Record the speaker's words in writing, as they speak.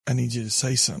I need you to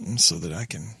say something so that I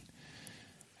can.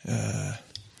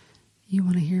 You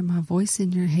want to hear my voice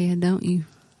in your head, don't you?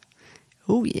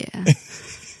 Oh, yeah.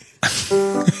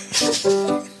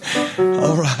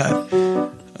 All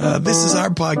right. This is our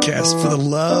podcast, For the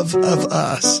Love of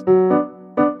Us.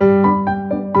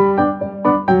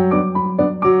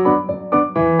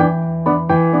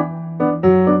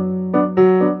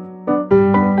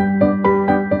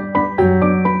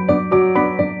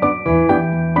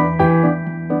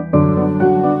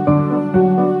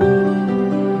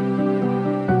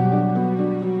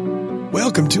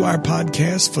 Welcome to our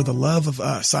podcast, For the Love of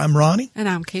Us. I'm Ronnie. And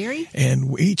I'm Carey.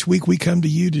 And each week we come to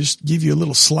you to just give you a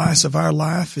little slice of our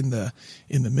life in the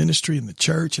ministry, in the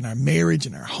church, in our marriage,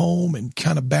 in our home, and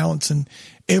kind of balancing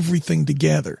everything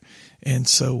together. And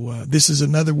so this is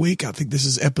another week. I think this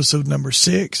is episode number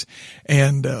 6.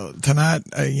 And tonight,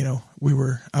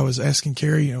 I was asking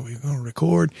Carey, we're going to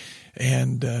record,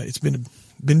 and it's been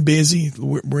busy.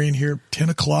 We're in here 10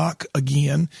 o'clock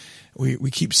again.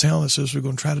 We keep telling ourselves we're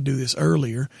going to try to do this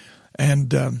earlier. And,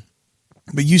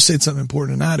 but you said something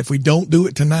important tonight. If we don't do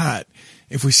it tonight,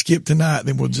 if we skip tonight,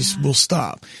 then we'll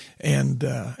stop. And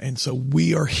so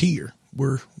we are here.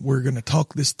 We're going to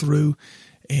talk this through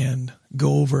and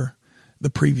go over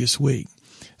the previous week.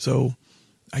 So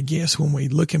I guess when we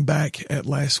looking back at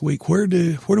last week, where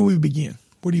do we begin?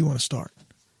 Where do you want to start?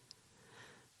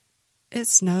 It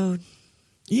snowed.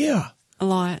 Yeah. A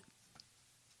lot.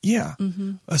 Yeah.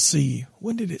 Mm-hmm. Let's see.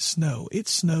 When did it snow? It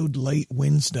snowed late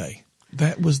Wednesday.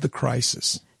 That was the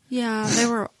crisis. Yeah,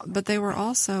 they were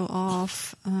also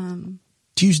off.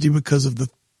 Tuesday because of the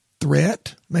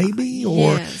threat, maybe,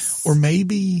 or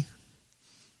maybe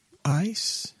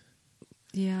ice.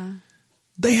 Yeah.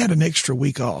 They had an extra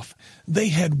week off. They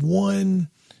had one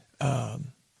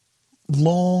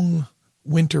long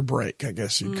winter break, I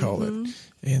guess you'd call it.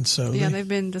 And so they've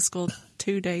been to school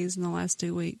 2 days in the last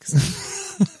 2 weeks.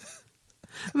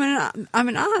 I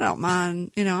mean, I don't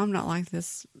mind. I'm not like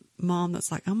this mom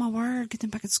that's like, oh my word, get them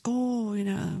back at school.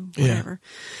 Whatever. Yeah.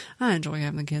 I enjoy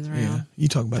having the kids around. Yeah, you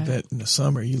talk about that in the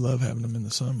summer. You love having them in the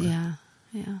summer.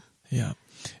 Yeah.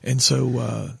 And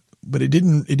so, but it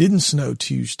didn't snow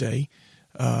Tuesday.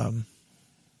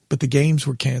 But the games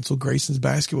were canceled. Grayson's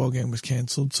basketball game was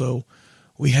canceled. So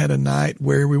we had a night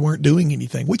where we weren't doing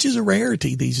anything, which is a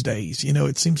rarity these days.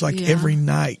 It seems like every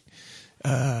night,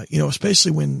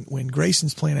 especially when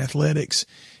Grayson's playing athletics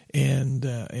and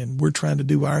we're trying to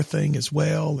do our thing as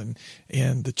well.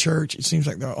 And the church, it seems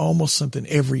like there's almost something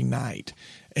every night.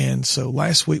 And so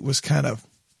last week was kind of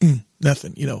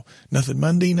nothing, nothing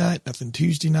Monday night, nothing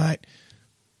Tuesday night,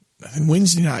 nothing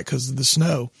Wednesday night because of the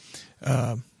snow.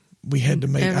 We had to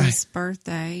make Evan's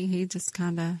birthday. He just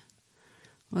kind of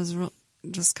was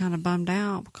just kind of bummed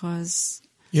out because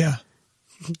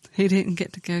he didn't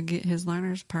get to go get his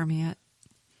learner's permit.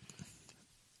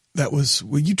 That was,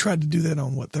 you tried to do that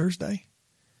on what, Thursday?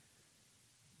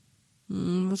 It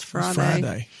was Friday. It was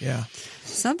Friday, yeah.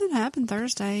 Something happened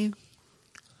Thursday.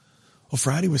 Well,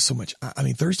 Thursday was so much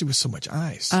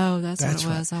ice. Oh, that's what it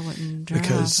was. Right. I wouldn't drive.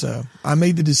 Because I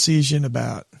made the decision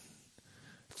about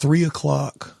 3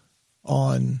 o'clock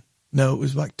it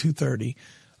was like 2:30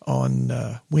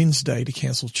 on Wednesday to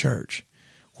cancel church,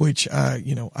 which I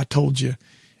told you,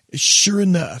 sure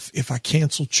enough, if I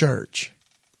cancel church,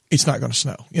 it's not going to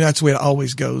snow. That's the way it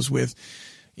always goes with,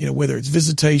 whether it's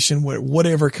visitation,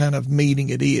 whatever kind of meeting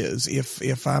it is.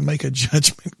 If I make a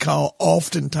judgment call,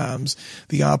 oftentimes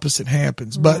the opposite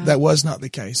happens, but that was not the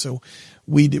case. So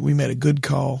we made a good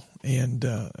call and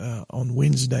on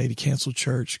Wednesday to cancel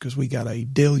church because we got a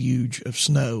deluge of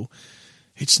snow.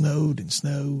 It snowed and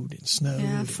snowed and snowed.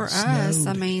 Yeah, for us,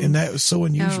 and that was so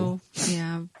unusual.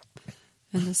 In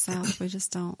the South, we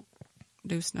just don't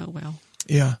do snow well.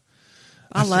 Yeah.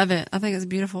 I love it. I think it's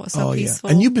beautiful. It's so peaceful.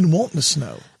 Yeah. And you've been wanting the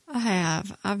snow. I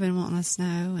have. I've been wanting the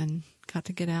snow and got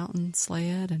to get out and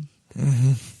sled, and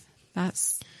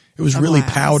it was really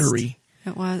powdery.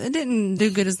 It was. It didn't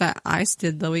do good as that ice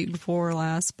did the week before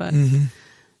last, but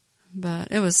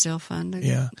it was still fun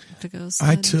to go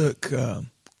sledding. I took,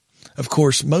 of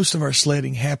course, most of our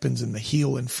sledding happens in the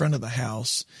hill in front of the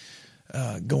house,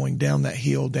 going down that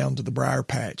hill down to the briar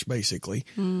patch, basically.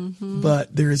 Mm-hmm.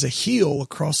 But there is a hill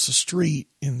across the street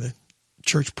in the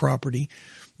church property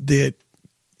that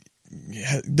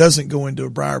doesn't go into a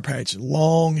briar patch,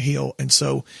 long hill. And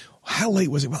so how late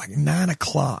was it? Like 9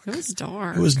 o'clock. It was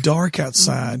dark. It was dark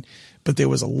outside, but there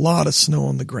was a lot of snow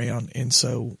on the ground. And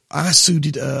so I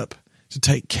suited up to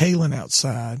take Kaylin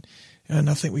outside. And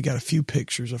I think we got a few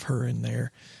pictures of her in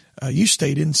there. You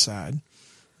stayed inside,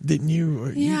 didn't you?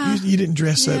 Yeah. You didn't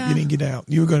dress up. You didn't get out.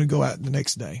 You were going to go out the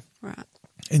next day. Right.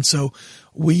 And so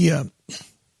we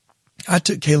I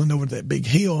took Kaylin over to that big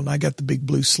hill, and I got the big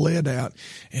blue sled out,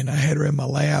 and I had her in my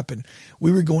lap, and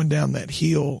we were going down that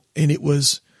hill, and it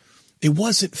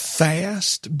wasn't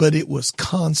fast, but it was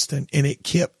constant, and it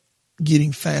kept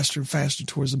getting faster and faster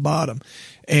towards the bottom.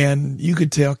 And you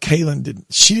could tell Kaylin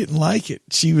didn't like it.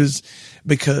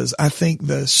 Because I think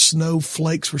the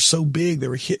snowflakes were so big, they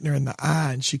were hitting her in the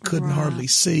eye, and she couldn't hardly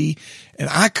see, and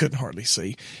I couldn't hardly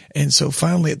see. And so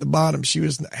finally at the bottom, she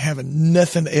was having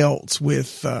nothing else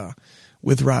with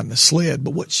riding the sled.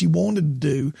 But what she wanted to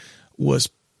do was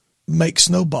make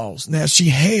snowballs. Now, she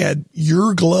had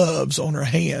your gloves on her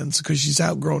hands because she's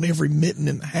outgrown every mitten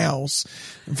in the house.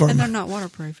 And they're not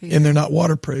waterproof either. And they're not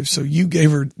waterproof. So you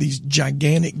gave her these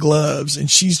gigantic gloves, and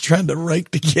she's trying to rake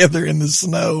together in the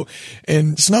snow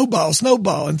and snowball.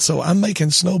 And so I'm making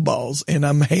snowballs, and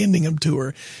I'm handing them to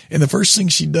her. And the first thing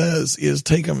she does is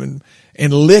take them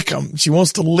and lick them. She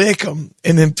wants to lick them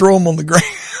and then throw them on the ground.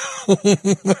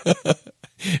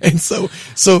 And so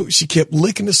she kept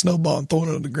licking the snowball and throwing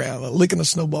it on the ground, licking the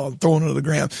snowball and throwing it on the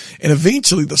ground. And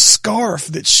eventually the scarf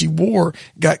that she wore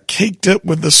got caked up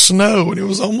with the snow, and it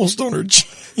was almost on her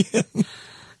chin.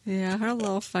 Yeah, her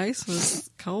little face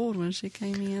was cold when she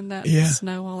came in, that Yeah.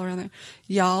 snow all around there.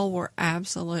 Y'all were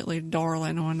absolutely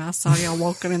darling when I saw y'all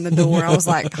walking in the door. I was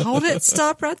like, hold it,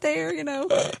 stop right there, you know.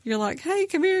 You're like, hey,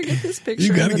 come here, get this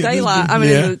picture in the daylight. I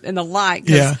mean, in the light,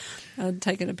 because I'd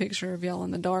taken a picture of y'all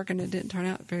in the dark, and it didn't turn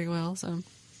out very well. So,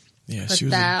 Yeah, but she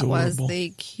was that adorable. was the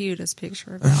cutest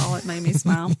picture of y'all. It made me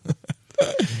smile.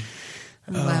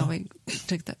 I'm glad we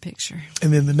took that picture.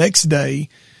 And then the next day,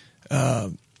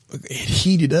 it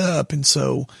heated up, and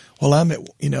so while I'm at,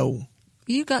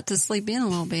 You got to sleep in a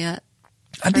little bit.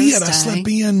 I did. I slept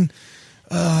in.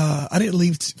 I didn't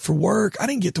leave for work. I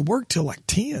didn't get to work till like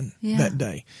 10 that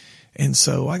day. And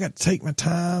so I got to take my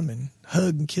time and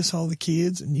hug and kiss all the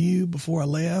kids and you before I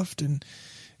left, and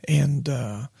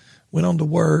went on to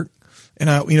work.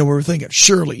 And we were thinking,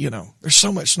 surely, there's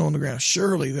so much snow on the ground.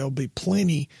 Surely there'll be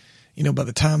plenty, by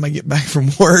the time I get back from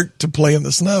work to play in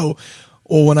the snow.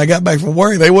 Well, when I got back from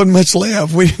work, there wasn't much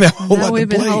left. We didn't have a whole lot to play. We've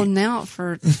been holding out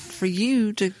for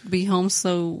you to be home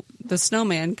so the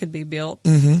snowman could be built.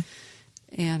 Mm-hmm.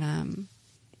 And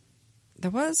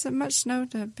there wasn't much snow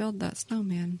to build that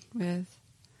snowman with.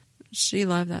 She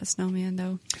loved that snowman,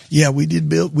 though. Yeah, we did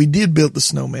build the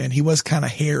snowman. He was kind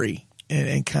of hairy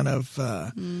and kind of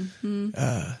I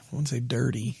wouldn't say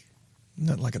dirty.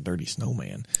 Not like a dirty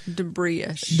snowman.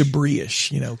 Debris-ish,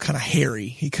 kind of hairy.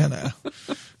 He kind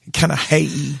of hay,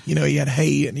 he had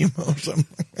hay in him or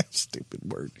something.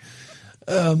 Stupid word.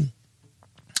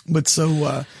 But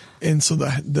so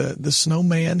the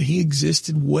snowman, he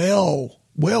existed well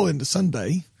into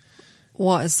Sunday.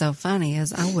 What is so funny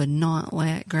is I would not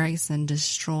let Grayson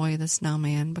destroy the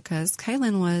snowman because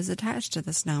Kaylin was attached to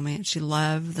the snowman. She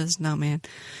loved the snowman.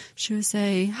 She would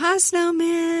say, "Hi,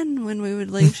 snowman." When we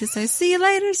would leave, she'd say, "See you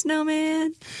later,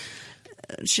 snowman."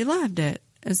 She loved it.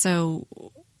 And so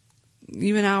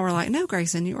you and I were like, "No,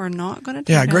 Grayson, you are not going to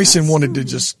take Grayson wanted to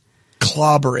just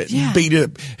clobber it and beat it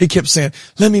up. He kept saying,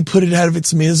 "Let me put it out of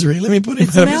its misery. Let me put it out of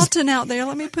its..." It's melting out there.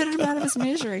 Let me put it out of its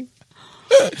misery.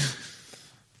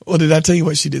 Well, did I tell you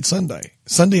what she did Sunday?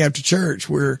 Sunday after church,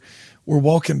 we're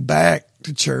walking back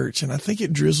to church, and I think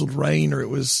it drizzled rain, or it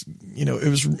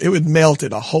would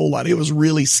melted a whole lot. It was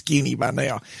really skinny by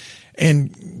now.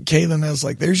 And Kaylin, I was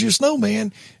like, "There's your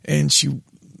snowman," and she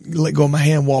let go of my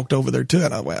hand, walked over there to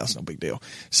it. I well, it's no big deal.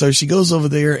 So she goes over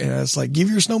there, and I was like, "Give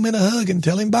your snowman a hug and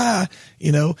tell him bye,"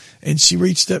 and she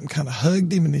reached up and kind of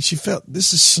hugged him, and then she felt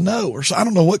this is snow, or so I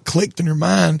don't know what clicked in her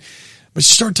mind, but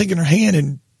she started taking her hand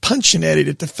and punching at it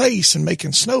at the face and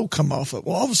making snow come off it.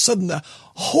 Well, all of a sudden the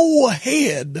whole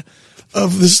head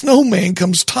of the snowman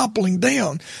comes toppling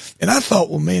down. And I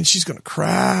thought, well, man, she's going to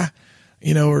cry,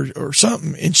 or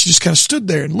something. And she just kind of stood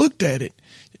there and looked at it.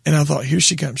 And I thought, here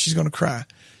she comes. She's going to cry.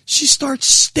 She starts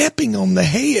stepping on the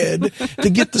head to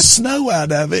get the snow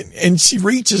out of it. And she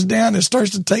reaches down and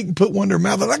starts to take and put one in her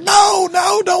mouth. I'm like, no,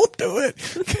 don't do it.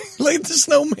 Let the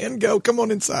snowman go. Come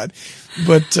on inside.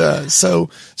 But, so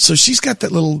she's got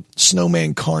that little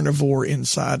snowman carnivore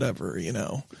inside of her,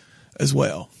 as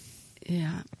well.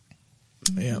 Yeah.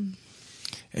 Yeah.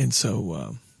 And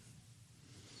so,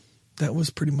 that was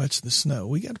pretty much the snow.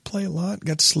 We got to play a lot,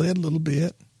 got to sled a little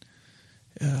bit.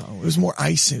 It was more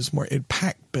icy. It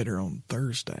packed better on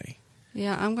Thursday.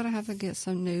 Yeah, I'm going to have to get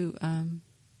some new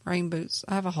rain boots.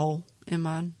 I have a hole in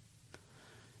mine.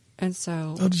 And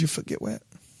so... Oh, did your foot get wet?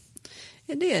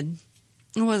 It did.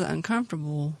 It wasn't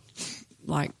uncomfortable,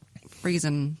 like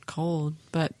freezing cold,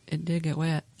 but it did get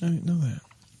wet. I didn't know that.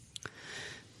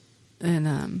 And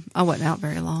I wasn't out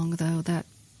very long, though,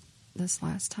 this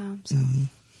last time. So. Mm-hmm.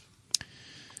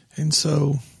 And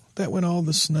so that went all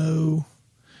the snow.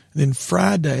 And then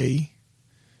Friday,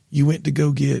 you went to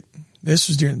go get, this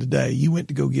was during the day, you went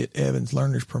to go get Evan's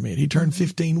learner's permit. He turned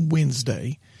 15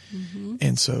 Wednesday. Mm-hmm.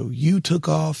 And so you took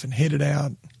off and headed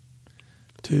out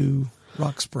to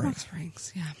Rock Springs. Rock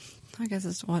Springs, yeah. I guess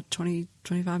it's,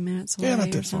 25 minutes away? Yeah,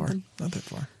 not that or far. something. Not that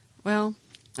far. Well,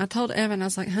 I told Evan, I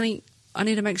was like, honey, I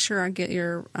need to make sure I get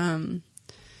your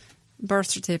birth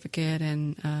certificate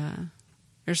and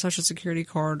your Social Security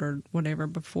card or whatever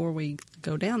before we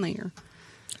go down there.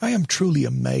 I am truly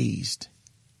amazed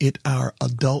at our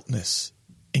adultness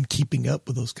in keeping up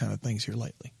with those kind of things here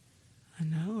lately. I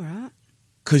know, right?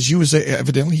 Because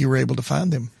evidently you were able to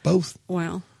find them both.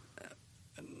 Well,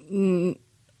 the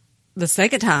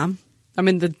second time,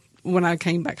 when I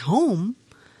came back home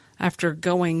after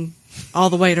going all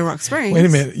the way to Rock Springs. Wait a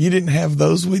minute. You didn't have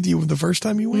those with you the first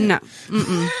time you went? No.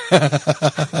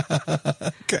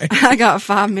 Okay. I got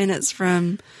 5 minutes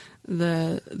from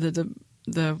the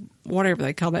whatever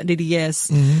they call that,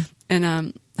 DDS,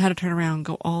 and had to turn around and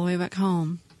go all the way back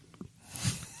home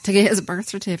to get his birth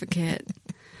certificate.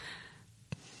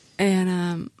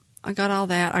 And I got all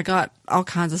that. I got all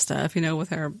kinds of stuff, with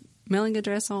her mailing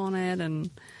address on it and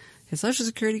his Social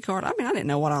Security card. I didn't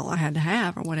know what all I had to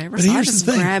have or whatever. But so I just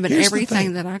grabbing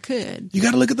everything that I could. You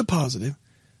got to look at the positive.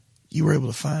 You were able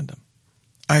to find them.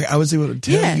 I was able to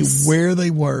tell you where they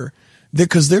were.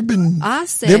 Because there have been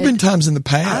times in the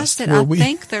past I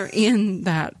think they're in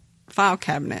that file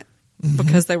cabinet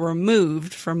because they were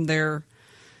moved from their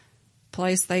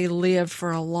place they lived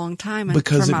for a long time. And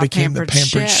because it became the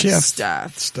Pampered Chef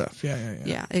stuff. Yeah.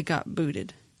 Yeah, it got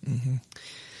booted. Mm-hmm.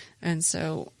 And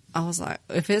so I was like,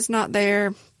 if it's not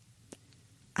there,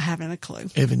 I haven't a clue.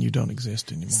 Evan, you don't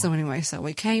exist anymore. So anyway,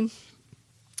 we came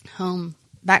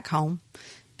back home,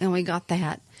 and we got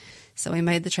that. So we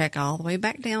made the trek all the way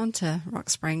back down to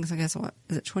Rock Springs. I guess,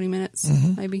 is it 20 minutes?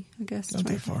 Maybe, I guess. Not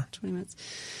that far. 20 minutes.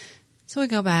 So we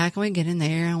go back, and we get in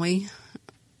there, and we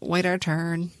wait our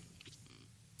turn.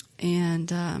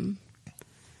 And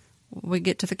we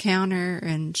get to the counter,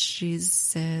 and she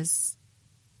says,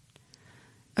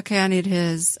 okay, I need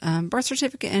his birth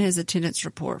certificate and his attendance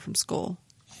report from school.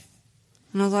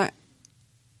 And I was like,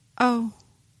 oh,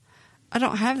 I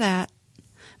don't have that.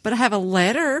 But I have a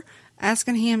letter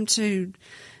asking him to,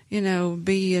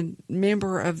 be a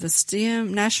member of the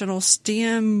National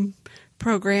STEM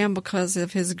program because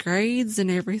of his grades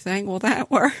and everything. Will that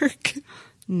work?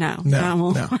 No, that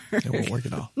won't work. It won't work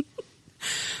at all.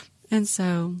 And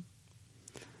so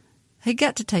he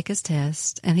got to take his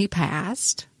test, and he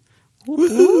passed.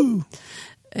 Woohoo!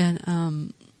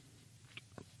 And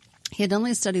he had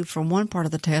only studied for one part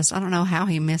of the test. I don't know how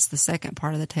he missed the second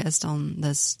part of the test on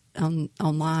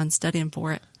online studying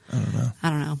for it. I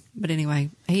don't know. But anyway,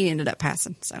 he ended up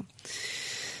passing. So,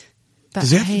 but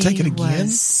does he have to take it again? He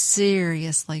was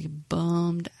seriously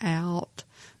bummed out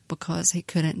because he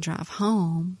couldn't drive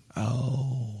home.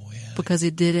 Oh, yeah. Because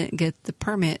he didn't get the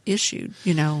permit issued,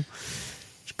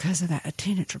 because of that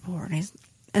attendance report.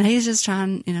 And he's just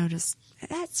trying,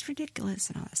 that's ridiculous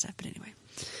and all that stuff. But anyway,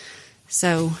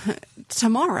 so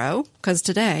tomorrow, because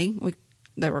today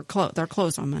they're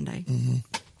closed on Monday. Mm-hmm.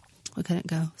 We couldn't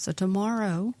go. So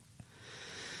tomorrow,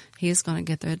 he's going to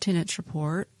get the attendance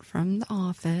report from the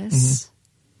office,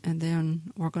 and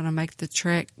then we're going to make the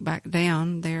trek back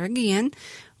down there again,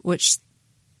 which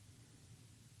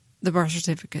the birth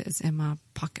certificate is in my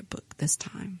pocketbook this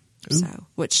time. Ooh. So,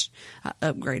 which I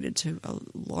upgraded to a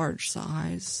large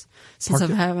size since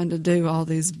I'm having to do all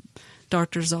these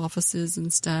doctor's offices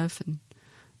and stuff.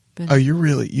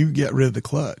 You get rid of the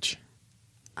clutch?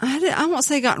 I won't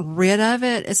say got rid of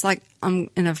it. It's like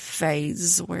I'm in a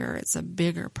phase where it's a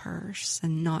bigger purse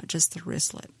and not just the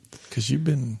wristlet. Because you've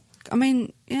been...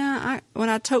 when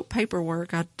I tote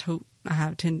paperwork, I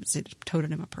have a tendency to tote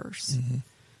it in my purse. Mm-hmm.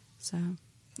 So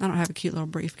I don't have a cute little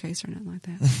briefcase or nothing like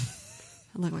that.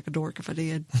 I look like a dork if I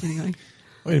did. Anyway.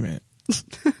 Wait a minute.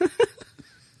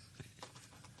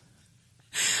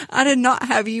 I did not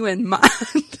have you in mind.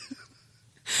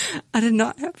 I did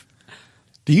not have...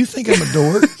 Do you think I'm a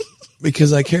dork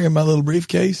because I carry my little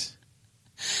briefcase?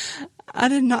 I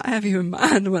did not have you in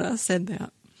mind when I said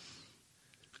that.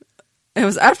 It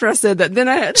was after I said that, then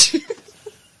I had you.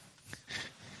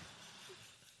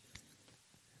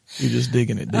 You're just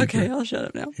digging it deeper. Okay, I'll shut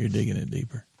up now. You're digging it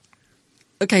deeper.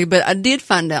 Okay, but I did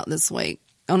find out this week,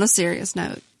 on a serious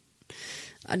note,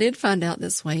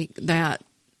 that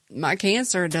my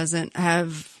cancer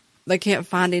they can't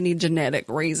find any genetic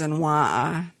reason why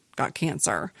I got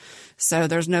cancer. So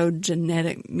there's no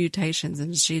genetic mutations,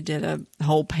 and she did a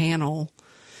whole panel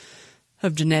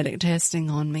of genetic testing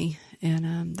on me,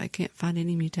 and they can't find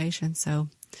any mutations. So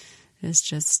It's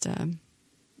just,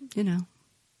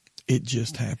 It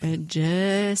just happened. It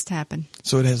just happened.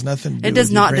 So it has nothing to do It does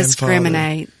with your not grandfather.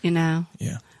 discriminate,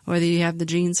 Yeah. whether you have the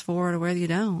genes for it or whether you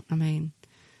don't.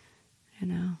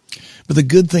 But the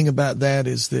good thing about that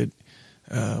is that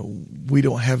we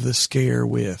don't have the scare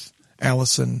with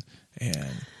Allison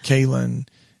and Kaylin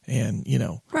and,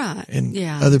 Right. and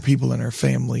Yeah. other people in our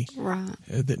family Right.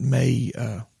 that may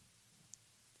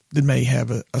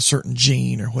have a certain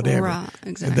gene or whatever. Right,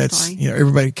 exactly. That's,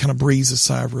 everybody kind of breathes a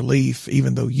sigh of relief,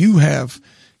 even though you have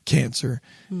cancer.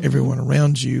 Mm-hmm. Everyone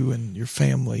around you and your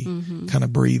family kind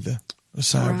of breathe a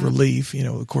sigh of relief.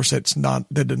 Of course, that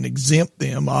doesn't exempt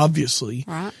them, obviously,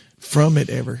 from it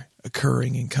ever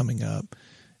occurring and coming up.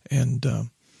 And,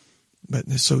 but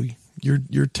so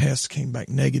your test came back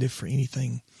negative for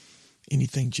anything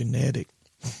genetic.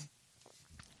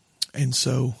 And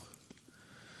so,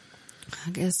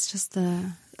 I guess just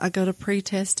I go to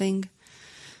pre-testing.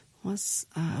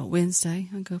 Wednesday?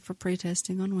 I go for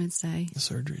pre-testing on Wednesday. the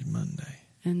surgery's Monday.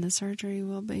 And the surgery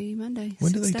will be Monday.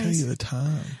 When do 6 they tell days. you the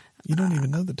time? You don't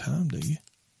even know the time, do you?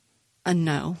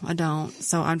 No, I don't.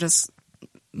 So I'm just,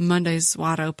 Monday's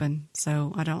wide open.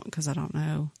 So because I don't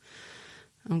know.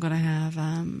 I'm going to have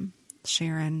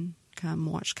Sharon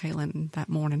come watch Kaylin that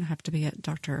morning. I have to be at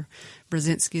Dr.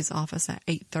 Brzezinski's office at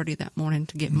 8:30 that morning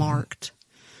to get marked.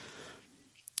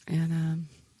 And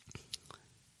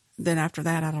then after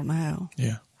that, I don't know.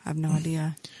 Yeah. I have no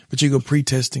idea. But you go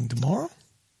pre-testing tomorrow?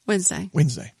 Wednesday.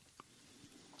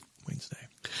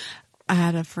 I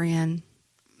had a friend,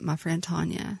 my friend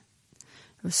Tanya.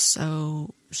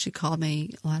 She called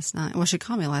me last night. Well, she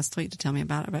called me last week to tell me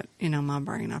about it, but, my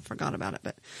brain, I forgot about it.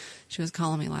 But she was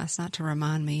calling me last night to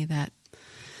remind me that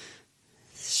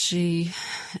she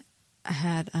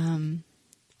had,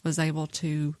 was able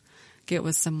to get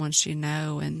with someone she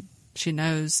knows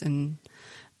and,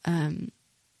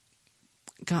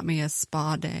 got me a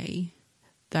spa day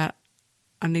that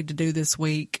I need to do this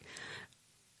week.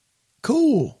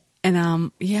 Cool. And,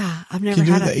 I've never Can you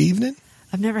do had it in the evening?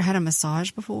 I've never had a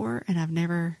massage before, and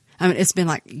it's been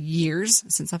like years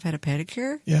since I've had a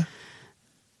pedicure. Yeah.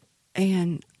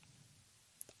 And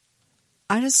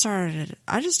I just started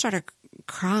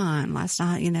crying last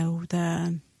night,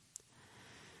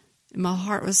 my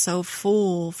heart was so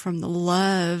full from the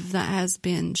love that has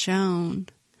been shown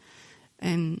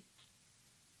and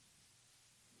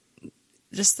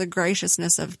just the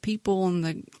graciousness of people and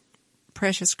the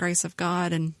precious grace of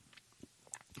God and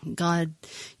God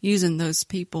using those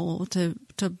people to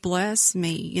bless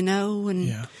me, and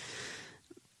Yeah.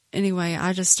 anyway,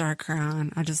 I just started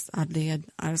crying. I just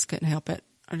couldn't help it.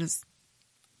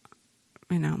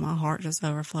 My heart just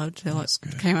overflowed till That's it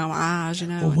good. came out my eyes,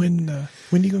 Well, when are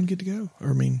you going to get to go?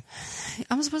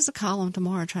 I'm supposed to call them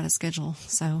tomorrow, try to schedule.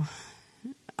 So,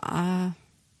 I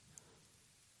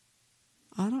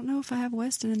don't know if I have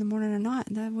Weston in the morning or not.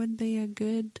 That would be a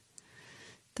good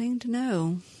thing to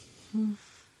know.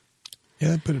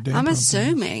 Yeah, put it down. I'm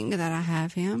assuming that I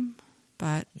have him,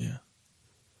 but yeah.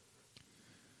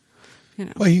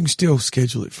 Well, you can still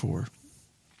schedule it for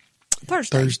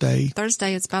Thursday.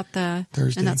 Thursday, it's about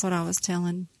Thursday. And that's what I was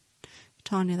telling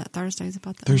Tanya, that Thursday is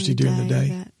about the Thursday only during the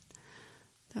day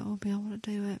that we'll be able to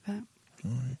do it. But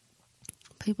all right.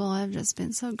 People have just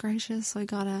been so gracious. We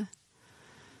got a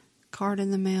card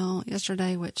in the mail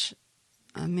yesterday, which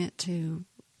I'm going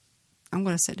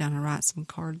to sit down and write some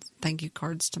cards, thank you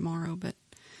cards tomorrow. But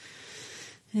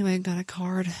anyway, I got a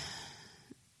card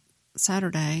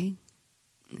Saturday,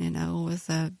 with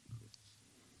a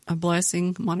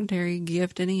blessing, monetary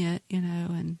gift in it,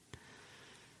 and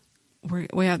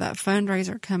we have that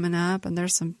fundraiser coming up, and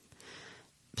there's some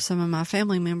of my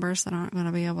family members that aren't going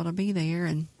to be able to be there,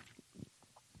 and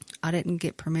I didn't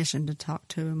get permission to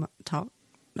talk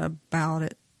about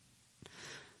it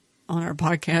on our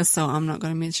podcast, so I'm not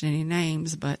going to mention any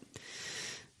names, but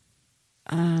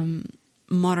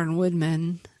Modern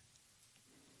Woodman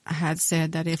had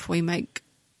said that if we make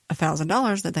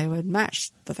 $1,000 that they would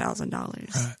match the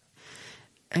 $1,000. Right.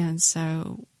 And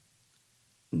so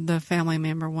the family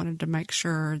member wanted to make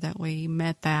sure that we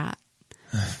met that.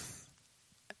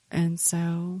 And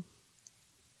so,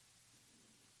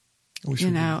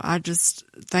 I just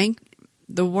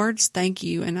the words thank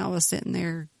you, and I was sitting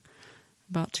there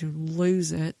about to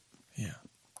lose it. Yeah.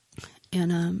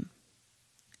 And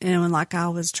like I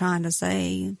was trying to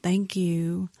say, thank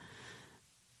you,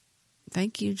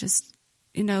 just,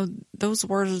 those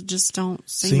words just don't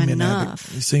seem enough.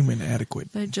 They seem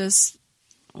inadequate. They just,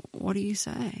 what do you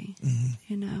say?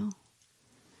 Mm-hmm.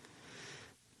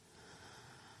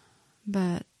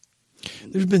 But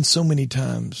there's been so many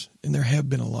times, and there have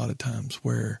been a lot of times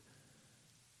where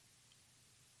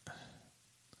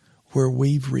where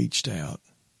we've reached out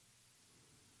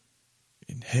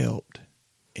and helped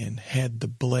and had the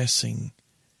blessing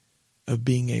of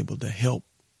being able to help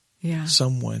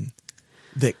someone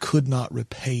that could not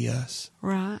repay us.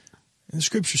 Right. And the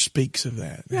scripture speaks of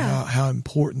that, Yeah. how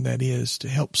important that is to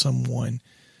help someone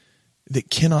that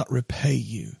cannot repay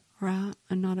you. Right.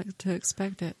 And not to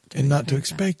expect it. And not to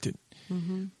expect it.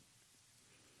 Mm-hmm.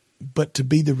 But to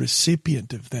be the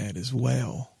recipient of that as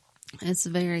well. It's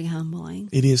very humbling.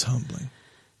 It is humbling.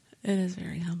 It is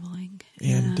very humbling.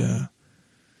 And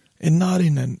not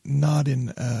in a not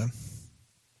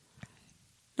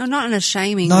in a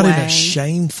shaming not way. in a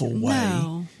shameful way.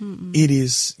 No. It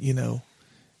is,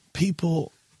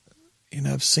 people,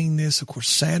 I've seen this. Of course,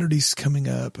 Saturday's coming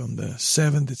up on the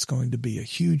 7th. It's going to be a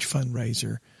huge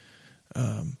fundraiser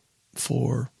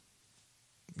for,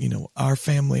 our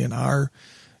family and our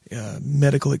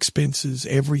medical expenses.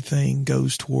 Everything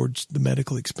goes towards the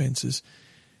medical expenses.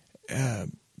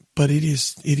 But it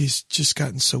is just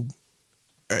gotten so,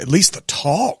 at least the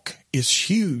talk is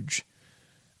huge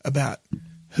about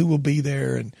who will be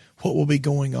there and what will be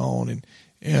going on,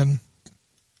 and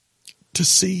to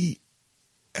see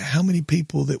how many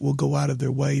people that will go out of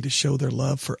their way to show their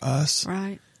love for us.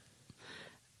 Right.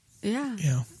 Yeah.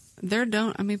 Yeah.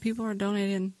 People are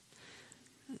donating,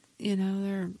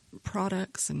 their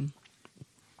products and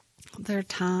their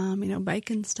time,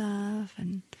 baking stuff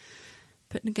and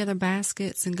putting together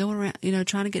baskets and going around,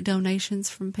 trying to get donations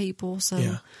from people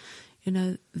so,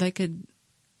 they could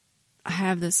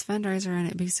have this fundraiser and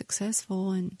it be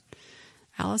successful. And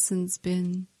Allison's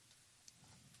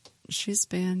she's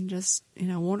been just,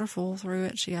 wonderful through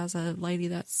it. She has a lady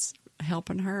that's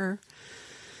helping her.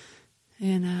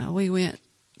 And we went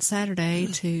Saturday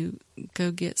to go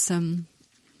get some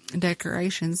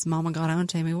decorations. Mama got on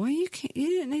to me, well, you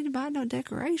didn't need to buy no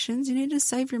decorations. You need to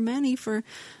save your money for,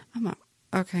 I'm like,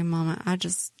 okay, Mama, I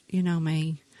just,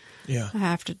 me. Yeah. I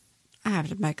have to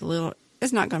make a little,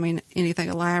 it's not going to be anything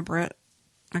elaborate.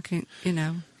 I can't,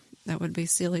 that would be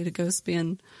silly to go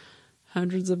spend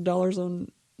hundreds of dollars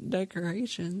on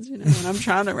decorations, when I'm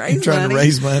trying to raise money. To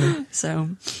raise money.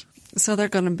 So they're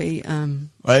going to be,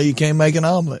 well, you can't make an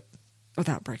omelet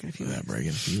without breaking a few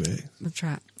eggs. That's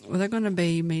right. Well, they're going to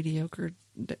be mediocre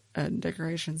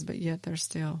decorations, but yet that's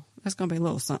going to be a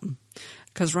little something.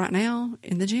 Because right now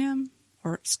in the gym,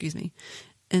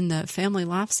 in the Family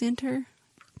Life Center,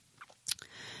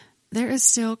 there is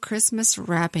still Christmas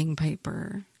wrapping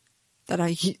paper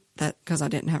because I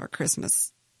didn't have a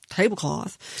Christmas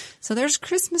tablecloth. So there's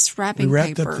Christmas wrapping paper. We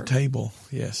wrapped up the table,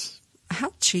 yes.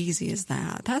 How cheesy is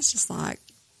that? That's just like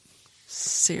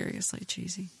seriously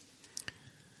cheesy.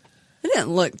 It didn't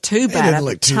look too bad at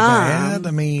the time.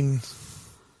 I mean,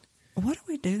 what do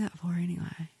we do that for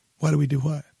anyway? Why do we do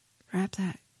what? Wrap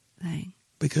that thing.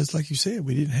 Because, like you said,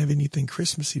 we didn't have anything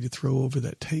Christmassy to throw over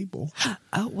that table.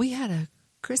 Oh, we had a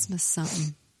Christmas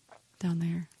something down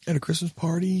there. At a Christmas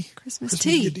party. Christmas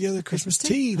tea. Get together. Christmas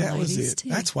tea. That was it. Tea.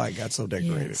 That's why it got so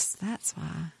decorated. Yes, that's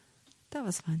why. That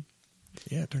was fun.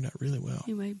 Yeah, it turned out really well.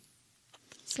 Anyway,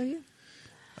 so yeah.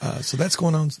 So that's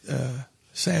going on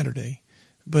Saturday.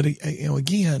 But,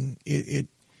 again,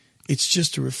 it's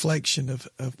just a reflection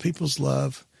of people's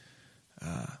love.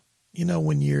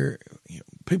 When you're,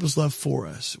 people's love for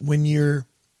us. When you're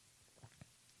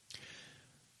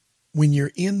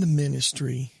in the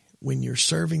ministry, when you're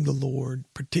serving the Lord,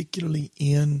 particularly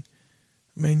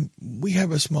we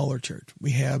have a smaller church.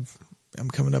 I'm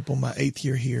coming up on my 8th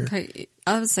year here. Okay,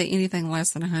 I would say anything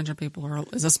less than 100 people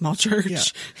is a small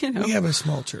church. Yeah, we have a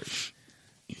small church.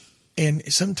 And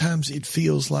sometimes it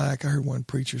feels like, I heard one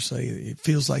preacher say, it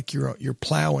feels like you're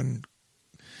plowing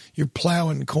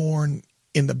corn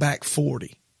in the back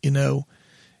 40,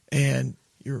 and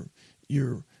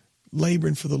you're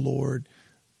laboring for the Lord.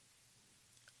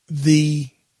 The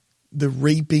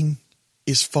reaping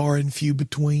is far and few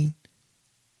between.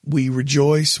 We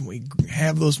rejoice and we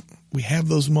have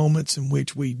those moments in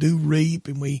which we do reap,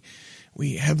 and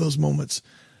we have those moments.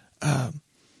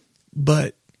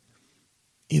 But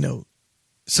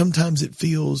sometimes it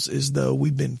feels as though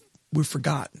we're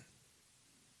forgotten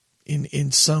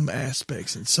in some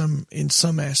aspects. In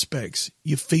some aspects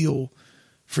you feel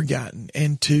forgotten,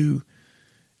 and to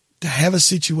have a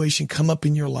situation come up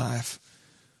in your life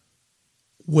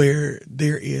where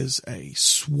there is a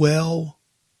swell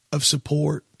of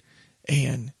support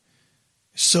and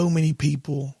so many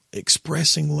people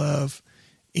expressing love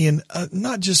in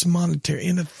not just monetary,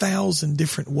 in 1,000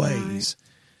 different ways.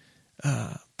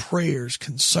 Right. Prayers,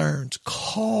 concerns,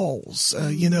 calls,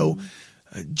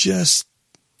 just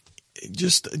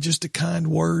a kind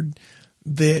word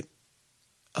that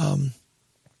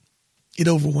it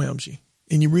overwhelms you.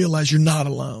 and you realize you're not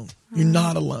alone. You're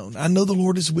not alone. I know the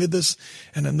Lord is with us,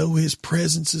 and I know His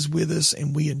presence is with us,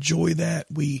 and we enjoy that.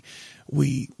 We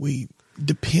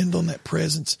depend on that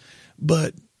presence.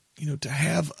 But, to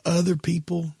have other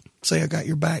people say, I got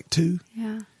your back too.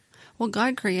 Yeah. Well,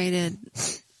 God created,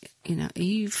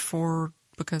 Eve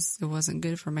because it wasn't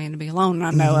good for man to be alone.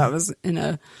 And I know I was in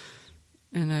a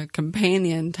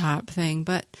companion type thing,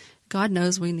 but God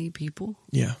knows we need people.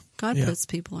 Yeah. God puts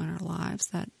people in our lives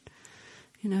that,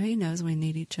 He knows we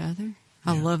need each other.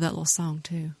 I love that little song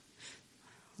too.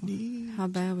 How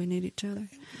bad we need each other.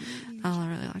 I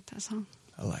really like that song.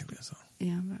 I like that song.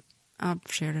 Yeah, but I've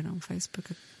shared it on Facebook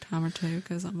a time or two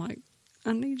because I'm like,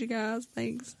 I need you guys.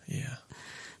 Thanks. Yeah.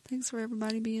 Thanks for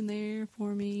everybody being there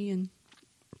for me. And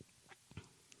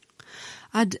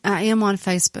I am on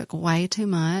Facebook way too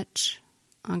much.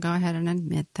 I'll go ahead and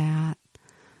admit that.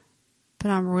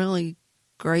 But I'm really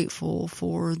grateful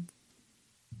for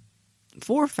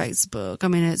Facebook. I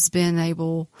mean, it's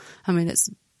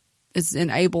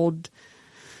enabled,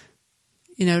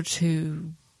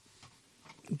 to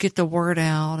get the word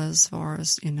out as far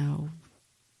as,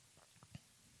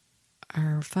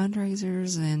 our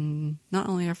fundraisers, and not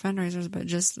only our fundraisers, but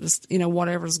just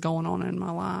whatever's going on in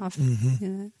my life.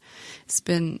 Mm-hmm.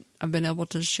 I've been able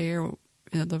to share,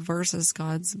 the verses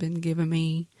God's been giving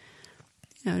me,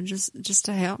 just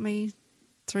to help me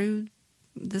through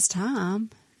this time.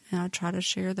 And I try to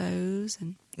share those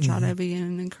and try to be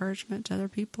an encouragement to other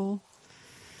people.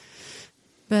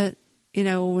 But,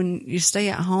 when you stay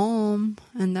at home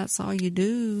and that's all you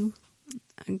do,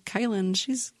 and Kaylin,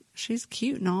 she's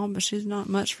cute and all, but she's not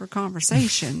much for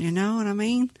conversation, you know what I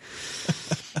mean?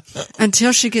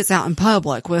 Until she gets out in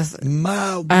public with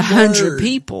 100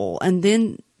 people, and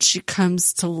then she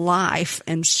comes to life,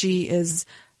 and she is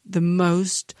the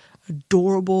most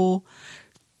adorable,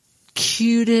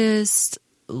 cutest,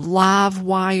 live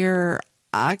wire.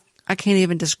 I can't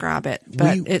even describe it,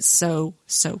 but it's so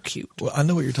cute. Well, I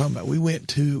know what you're talking about. We went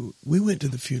to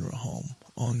the funeral home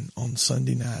on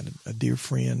Sunday night. A dear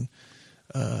friend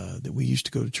that we used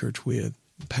to go to church with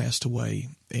passed away,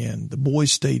 and the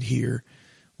boys stayed here.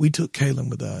 We took Kaylin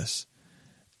with us,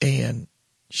 and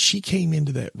she came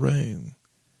into that room,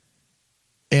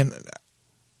 and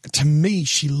to me,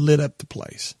 she lit up the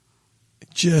place.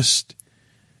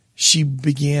 She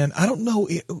began, I don't know,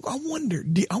 I wonder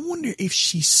if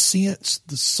she sensed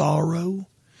the sorrow,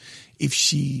 if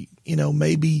she,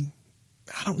 maybe,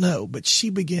 I don't know, but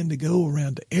she began to go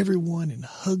around to everyone and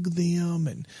hug them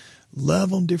and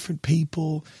love on different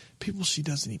people she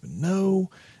doesn't even know.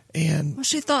 And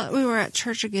she thought we were at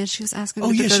church again. She was asking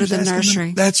me to go to the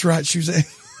nursery. That's right. She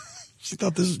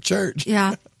thought this was church.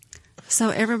 Yeah. So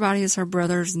everybody is her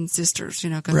brothers and sisters,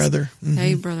 'cause, brother. Mm-hmm.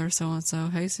 Hey, brother so-and-so.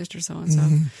 Hey, sister so-and-so.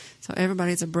 Mm-hmm. So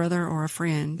everybody's a brother or a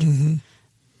friend. Mm-hmm.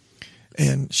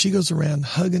 And she goes around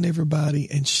hugging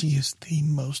everybody, and she is the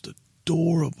most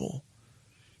adorable.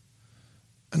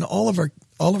 And all of our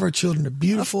children are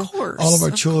beautiful. Of course. All of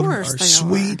our children are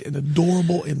sweet and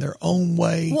adorable in their own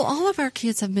way. Well, all of our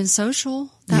kids have been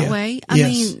social that way. I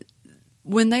mean,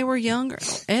 when they were younger,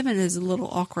 Evan is a little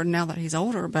awkward now that he's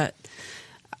older, but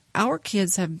our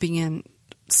kids have been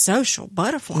social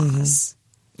butterflies.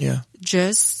 Mm-hmm. Yeah.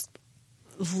 Just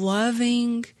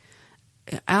loving,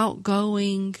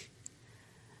 outgoing,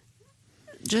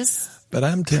 but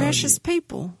I'm telling precious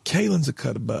people. Kaylin's a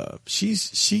cut above. She was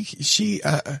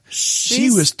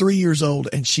 3 years old,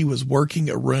 and she was working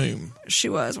a room. She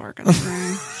was working a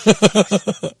room.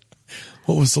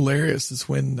 What was hilarious is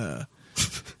when, all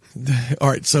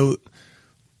right, so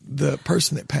the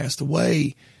person that passed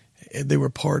away, they were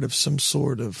part of some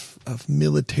sort of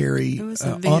military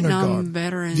honor guard,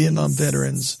 Vietnam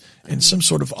veterans, and some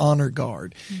sort of honor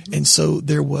guard. Mm-hmm. And so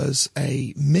there was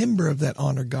a member of that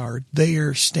honor guard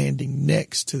there standing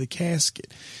next to the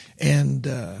casket, and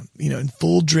in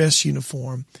full dress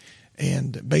uniform,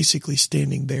 and basically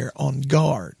standing there on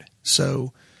guard.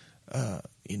 So,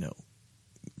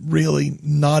 really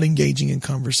not engaging in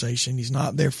conversation. He's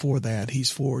not there for that.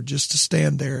 He's for just to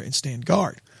stand there and stand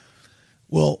guard.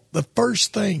 Well, the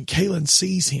first thing, Kaylin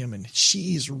sees him, and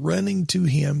she is running to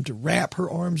him to wrap her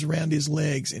arms around his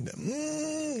legs and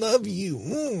love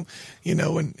you,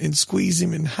 and squeeze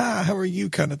him and hi, how are you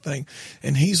kind of thing.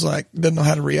 And he's like, doesn't know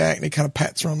how to react, and he kind of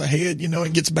pats her on the head,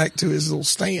 and gets back to his little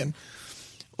stand.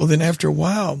 Well, then after a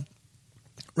while,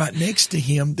 right next to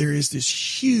him, there is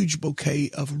this huge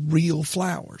bouquet of real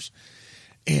flowers.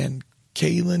 And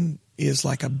Kaylin is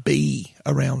like a bee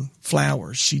around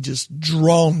flowers. She just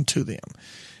drawn to them.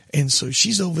 And so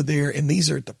she's over there, and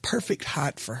these are at the perfect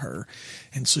height for her.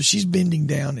 And so she's bending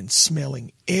down and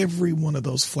smelling every one of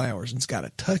those flowers, and it's got to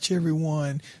touch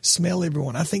everyone, smell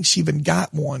everyone. I think she even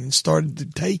got one and started to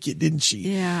take it, didn't she?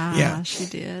 Yeah, she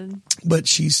did. But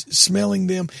she's smelling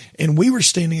them, and we were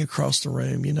standing across the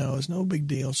room. It's no big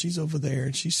deal. She's over there,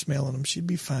 and she's smelling them. She'd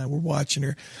be fine. We're watching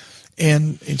her.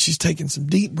 And she's taking some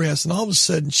deep breaths, and all of a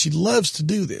sudden she loves to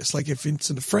do this. Like if it's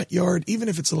in the front yard, even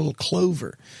if it's a little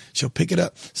clover, she'll pick it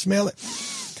up, smell it,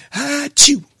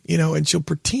 chew, and she'll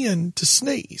pretend to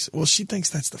sneeze. Well, she thinks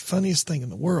that's the funniest thing in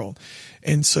the world.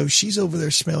 And so she's over there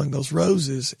smelling those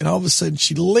roses, and all of a sudden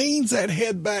she leans that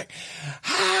head back,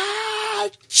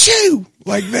 chew,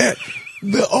 like that.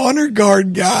 The honor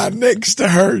guard guy next to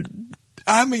her,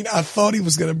 I thought he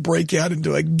was going to break out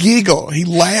into a giggle. He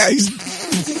laughed.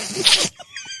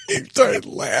 He started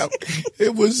laughing.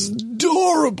 It was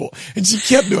adorable. And she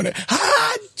kept doing it.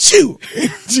 Chew.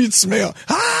 She'd smell.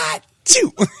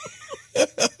 Chew.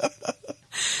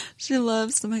 She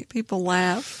loves to make people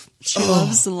laugh. She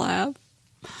loves to laugh.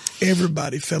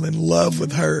 Everybody fell in love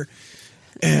with her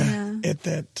at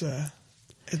that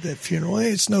funeral.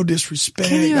 It's no disrespect.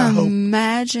 Can you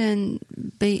imagine?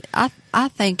 I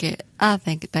think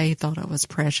they thought it was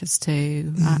precious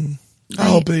too. Mm-hmm. I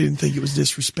hope they didn't think it was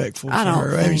disrespectful for her. I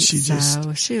don't think she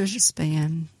so. She was just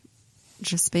being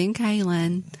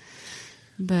Kaylin.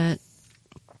 But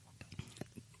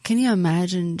can you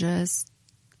imagine just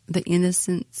the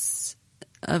innocence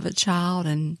of a child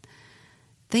and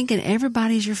thinking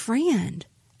everybody's your friend?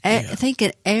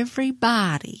 Thinking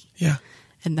everybody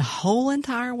in the whole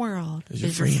entire world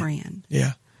is your friend.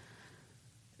 Yeah.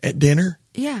 At dinner?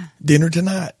 Yeah. Dinner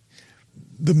tonight.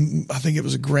 I think it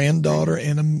was a granddaughter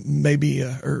and maybe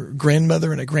a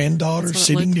grandmother and a granddaughter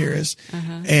sitting near us.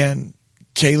 Uh-huh. And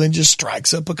Kaylin just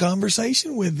strikes up a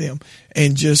conversation with them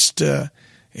and just, that's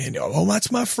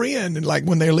my friend. And like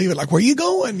when they're leaving, like, where you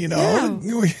going?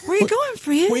 Where you going,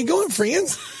 friend? Where you going,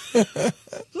 friends?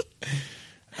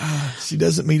 She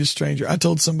doesn't meet a stranger. I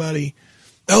told somebody,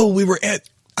 I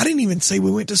didn't even say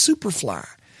we went to Superfly.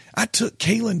 I took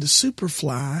Kaylin to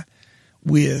Superfly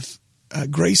with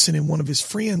Grayson and one of his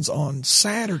friends on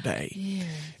Saturday. Yeah.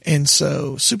 And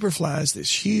so Superfly is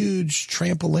this huge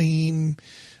trampoline,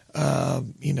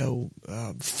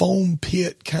 foam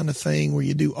pit kind of thing where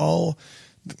you do all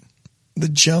the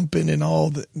jumping and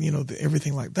all the,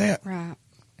 everything like that. Right.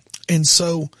 And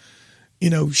so,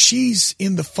 she's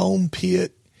in the foam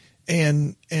pit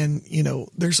and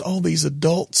there's all these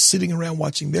adults sitting around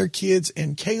watching their kids,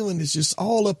 and Kaylin is just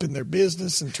all up in their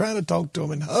business and trying to talk to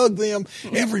them and hug them.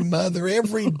 Every mother,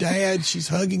 every dad, she's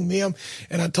hugging them.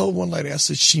 And I told one lady, I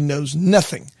said, she knows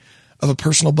nothing of a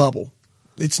personal bubble.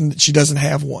 She doesn't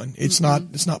have one. It's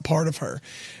not part of her.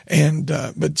 And,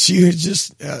 but she was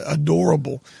just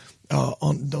adorable,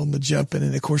 on the jumping.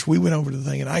 And of course we went over to the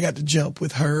thing and I got to jump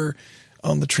with her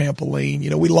on the trampoline.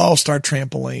 We lost our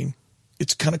trampoline.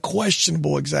 It's kind of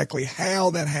questionable exactly how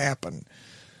that happened,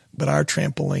 but our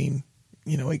trampoline,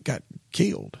 it got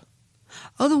killed.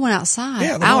 Oh, the one outside.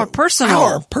 Yeah, our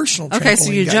personal trampoline. Okay,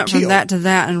 so you jumped from that to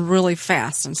that and really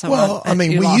fast, and so that's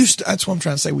what I'm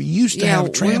trying to say. We used to have a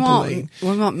trampoline.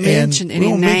 We won't mention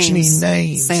any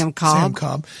names. Sam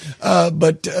Cobb.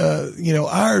 But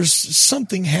ours,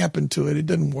 something happened to it. It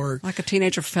didn't work. Like a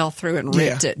teenager fell through it and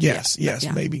ripped it. Yes,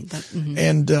 maybe,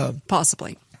 and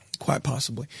possibly. Quite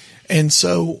possibly. And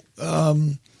so,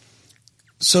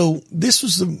 so this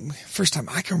was the first time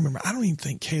I can remember. I don't even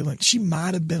think Kaylin, she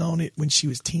might have been on it when she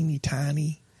was teeny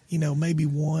tiny, maybe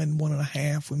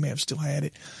 1.5. We may have still had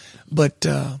it, but,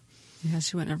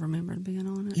 she wouldn't have remembered being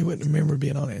on it. You wouldn't remember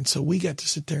being on it. And so we got to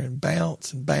sit there and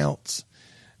bounce,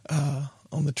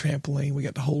 on the trampoline. We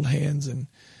got to hold hands and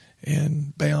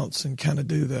bounce and kind of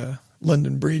do the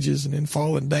London bridges and then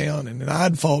falling down, and then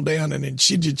I'd fall down and then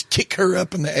she'd just kick her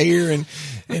up in the air and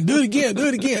do it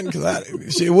again.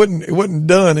 Cause it wasn't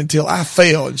done until I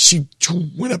fell and she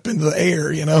went up into the air,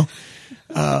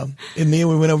 and then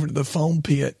we went over to the foam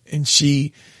pit and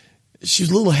she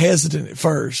was a little hesitant at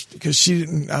first because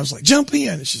I was like, jump in.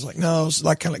 And she's like, no, it's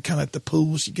like kind of at the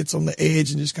pool. She gets on the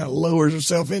edge and just kind of lowers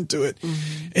herself into it.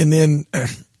 Mm-hmm. And then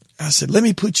I said, let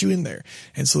me put you in there.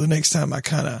 And so the next time I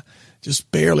kind of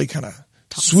just barely kind of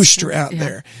swished her out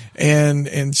there.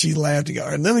 And she laughed and go,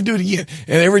 all right, let me do it again.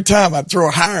 And every time I'd throw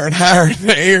her higher and higher in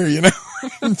the air,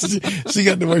 she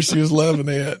got to where she was loving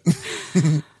it.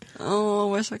 Oh,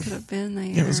 I wish I could have been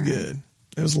there. It was good.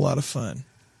 It was a lot of fun.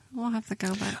 We'll have to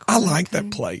go back. I like that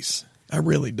place. I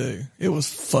really do. It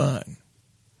was fun.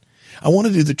 I want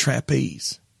to do the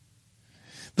trapeze.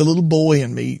 The little boy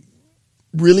in me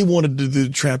really wanted to do the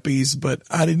trapeze, but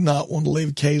I did not want to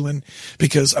leave Kaylin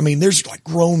because, I mean, there's like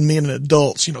grown men and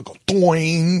adults, go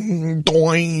doing,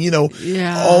 doing,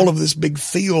 all of this big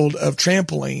field of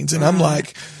trampolines. And I'm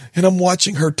like, and I'm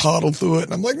watching her toddle through it.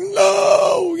 And I'm like,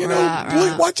 no,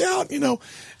 please watch out,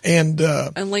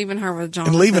 and leaving her with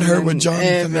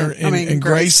Jonathan. And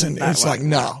Grayson. It's like,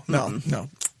 no.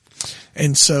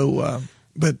 And so,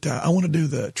 but I want to do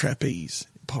the trapeze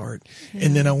part,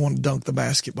 and then I want to dunk the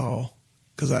basketball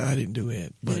because I didn't do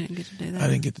it. But you didn't get to do that. I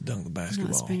didn't get to dunk the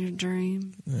basketball. That's been your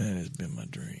dream. That has been my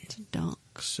dream. To dunk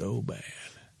so bad.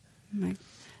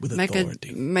 With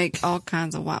authority. Make all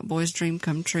kinds of white boys' dream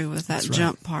come true with that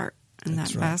jump part and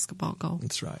that basketball goal.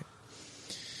 That's right.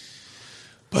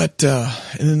 But,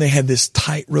 and then they had this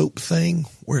tightrope thing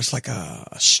where it's like a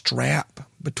strap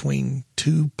between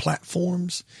two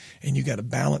platforms and you got to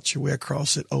balance your way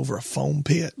across it over a foam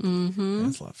pit. Mm-hmm.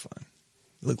 That's a lot of fun.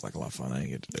 It looked like a lot of fun. I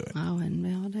didn't get to do it. I wouldn't be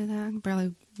able to do that. I can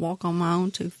barely walk on my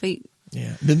own 2 feet.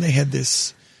 Yeah. Then they had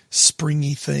this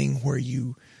springy thing where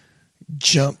you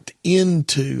jumped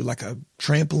into like a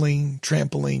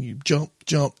trampoline, you jump,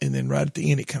 and then right at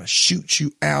the end it kind of shoots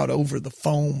you out over the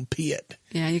foam pit.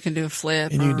 Yeah, you can do a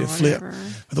flip. And you can do a flip.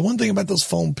 But the one thing about those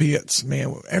foam pits,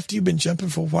 man, after you've been jumping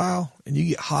for a while and you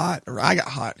get hot, or I got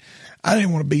hot, I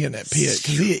didn't want to be in that pit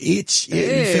because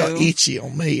it felt itchy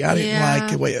on me. I didn't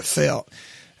like the way it felt.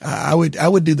 I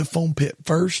would do the foam pit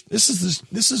first. This is a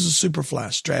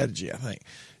Superfly strategy, I think.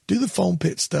 Do the foam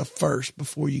pit stuff first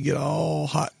before you get all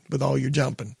hot with all your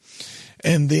jumping.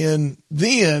 And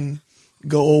then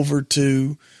go over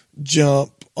to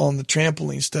jump on the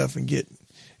trampoline stuff and get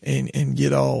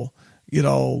all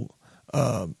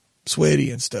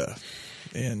sweaty and stuff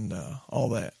and all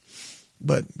that.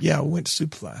 But yeah, we went to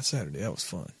Superfly Saturday. That was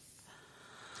fun.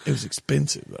 It was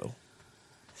expensive though.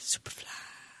 Superfly.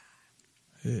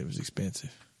 It was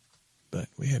expensive, but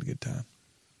we had a good time.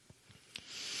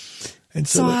 And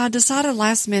so I decided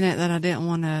last minute that I didn't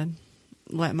want to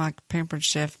let my Pampered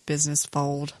Chef business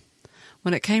fold.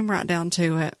 When it came right down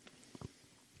to it,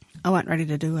 I wasn't ready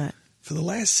to do it. For the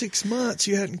last 6 months,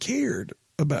 you hadn't cared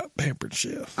about Pampered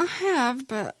Chef. I have,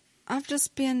 but I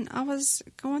was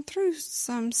going through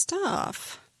some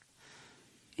stuff.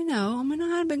 I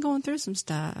had been going through some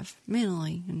stuff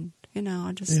mentally, and,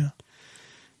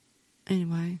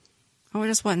 anyway, it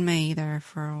just wasn't me there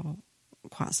for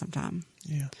quite some time.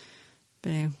 Yeah. But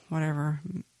anyway, whatever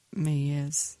me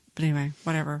is. But anyway,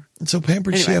 whatever. And so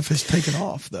Pampered Chef has taken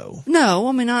off, though. No,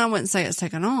 I wouldn't say it's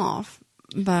taken off,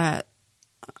 but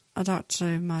I talked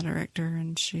to my director,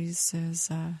 and she says,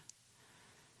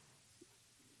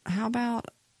 how about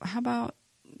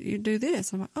you do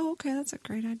this? I'm like, oh, okay, that's a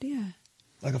great idea.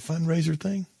 Like a fundraiser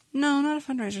thing? No, not a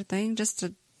fundraiser thing, just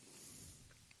to,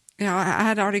 I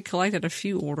had already collected a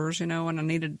few orders, and I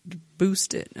needed to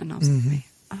boost it, and I was like,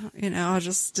 I was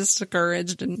just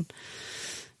discouraged and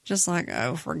just like,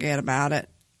 oh, forget about it.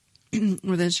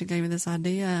 Well, then she gave me this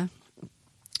idea.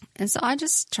 And so I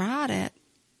just tried it.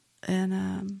 And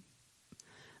I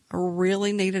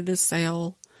really needed to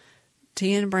sell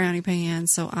 10 brownie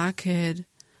pans so I could,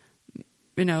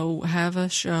 have a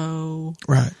show.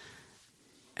 Right.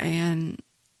 And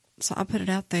so I put it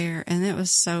out there, and it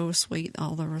was so sweet,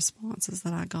 all the responses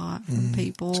that I got from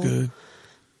people. That's good.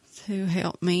 To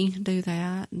help me do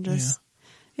that, and just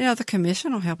the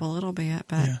commission will help a little bit,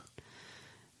 but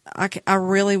I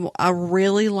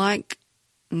really like.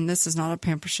 And this is not a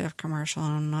Pampered Chef commercial,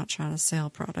 and I'm not trying to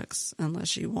sell products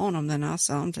unless you want them. Then I'll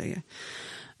sell them to you.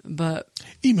 But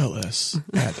email us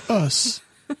at us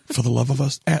for the love of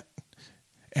us at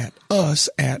us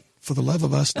at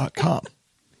fortheloveofus.com.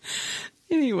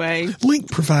 Anyway, link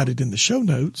provided in the show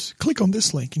notes. Click on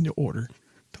this link in your order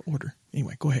to order.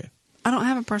 Anyway, go ahead. I don't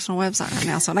have a personal website right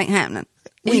now, so it ain't happening.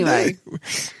 Anyway.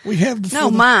 We have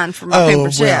mine for my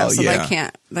Pampered Chef, so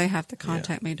yeah. they have to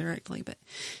contact me directly. But,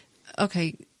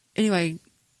 okay, anyway,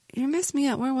 you messed me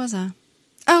up. Where was I?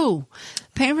 Oh,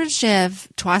 Pampered Chef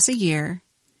twice a year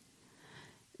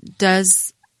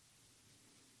does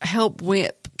help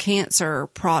whip cancer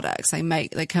products.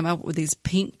 They come up with these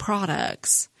pink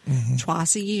products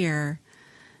twice a year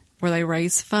where they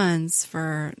raise funds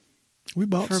for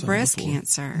breast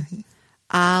cancer.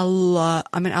 I've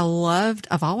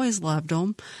always loved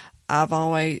them. I've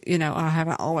always, I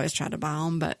haven't always tried to buy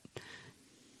them, but,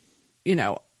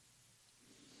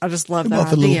 I just love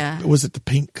that idea. Was it the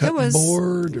pink cutting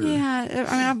board? Or? Yeah.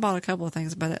 I bought a couple of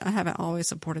things, but I haven't always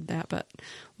supported that. But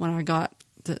when I got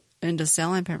into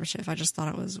selling Pampered Chef, I just thought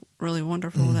it was really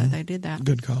wonderful that they did that.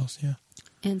 Good cause, yeah.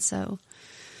 And so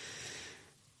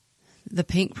the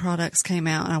pink products came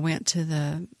out, and I went to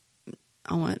the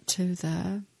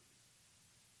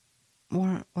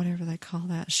whatever they call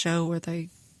that show where the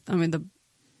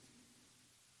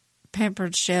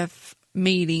Pampered Chef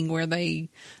meeting where they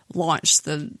launch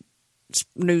the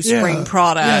new spring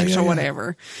products or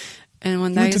whatever. And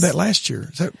when they went to that last year,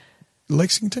 is that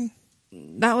Lexington?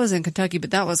 That was in Kentucky,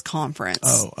 but that was conference.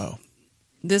 Oh.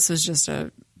 This was just our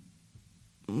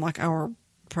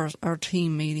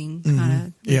team meeting kind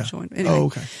of. Yeah. Anyway,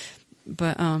 okay.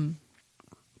 But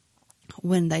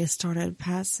when they started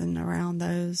passing around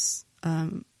those,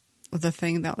 the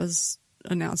thing that was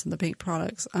announcing the pink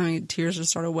products, I mean, tears just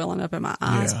started welling up in my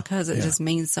eyes because it just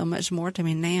means so much more to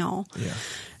me now. Yeah.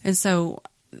 And so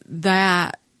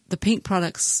the pink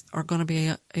products are going to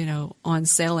be, on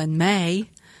sale in May,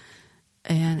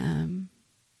 and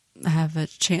I have a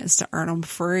chance to earn them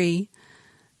free.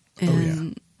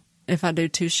 And if I do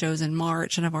 2 shows in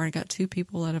March, and I've already got 2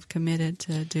 people that have committed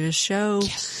to do a show,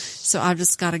 so I've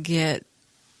just got to get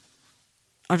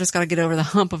over the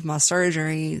hump of my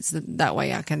surgery, so that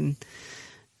way I can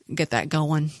get that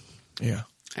going. Yeah.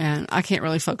 And I can't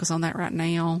really focus on that right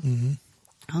now,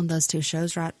 on those 2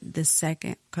 shows right this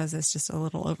second, because it's just a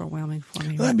little overwhelming for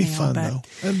me. Well, that'd be fun, though.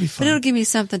 That'd be fun. But it'll give me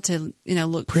something to,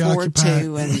 look forward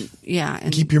to,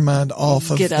 and keep your mind off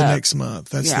of the next month.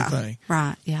 That's the thing.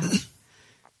 Right. Yeah.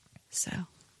 So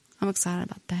I'm excited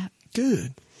about that.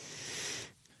 Good.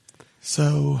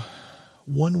 So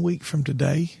 1 week from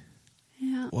today,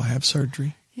 we'll have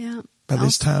surgery. Yeah. By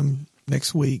this time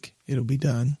next week, it'll be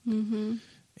done. Mm-hmm.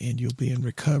 And you'll be in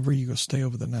recovery. You're going to stay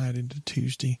over the night into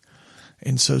Tuesday.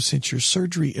 And so since your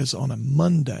surgery is on a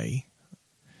Monday,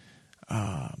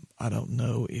 I don't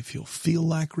know if you'll feel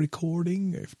like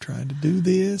recording, if trying to do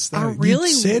this. You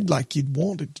said like you'd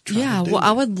wanted to try to do Yeah, what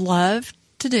I would love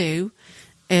to do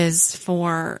is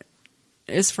for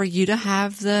you to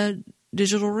have the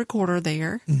digital recorder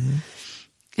there,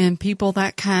 and people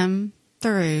that come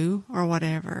through or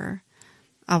whatever,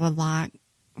 I would like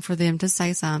for them to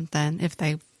say something if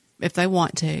they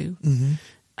want to.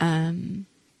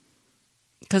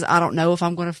 Because I don't know if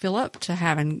I'm going to feel up to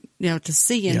having, to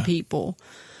seeing people,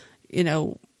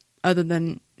 other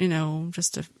than,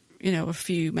 just a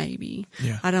few maybe.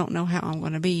 Yeah. I don't know how I'm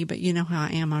going to be, but you know how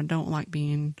I am. I don't like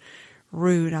being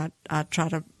rude. I try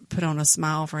to put on a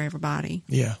smile for everybody.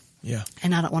 Yeah. Yeah.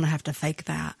 And I don't want to have to fake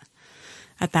that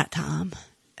at that time.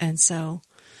 And so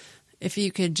if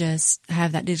you could just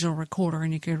have that digital recorder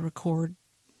and you could record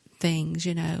things,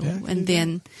 and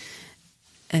then,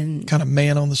 and kind of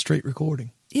man on the street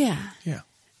recording. Yeah. Yeah.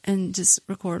 And just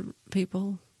record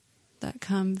people that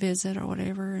come visit or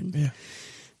whatever. And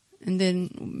then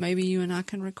maybe you and I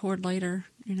can record later,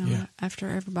 after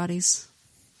everybody's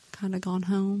kind of gone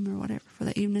home or whatever for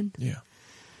the evening. Yeah.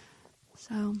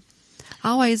 So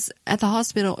always at the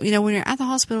hospital, when you're at the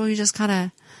hospital, you just kind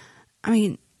of,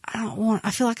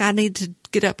 I feel like I need to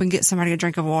get up and get somebody a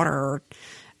drink of water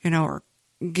or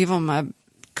give them a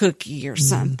cookie or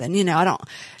something, I don't,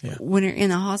 when you're in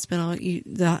the hospital,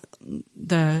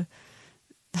 the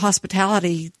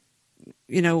hospitality,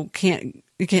 you can't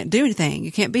do anything.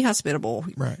 You can't be hospitable.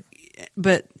 Right.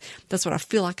 But that's what I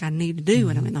feel like I need to do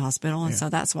when I'm in the hospital. And so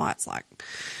that's why it's like,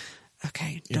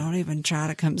 okay, don't even try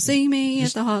to come see me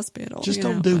at the hospital. Just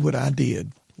don't do what I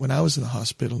did when I was in the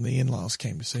hospital and the in-laws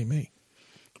came to see me.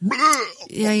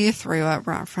 Yeah, you threw up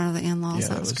right in front of the in-laws. Yeah,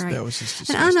 that was great. That was just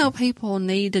disgusting. And I know people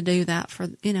need to do that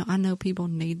I know people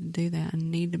need to do that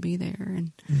and need to be there.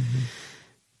 And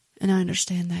and I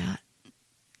understand that.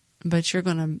 But you're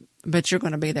gonna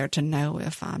be there to know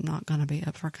if I'm not gonna be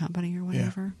up for company or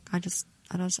whatever. Yeah. I just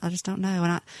don't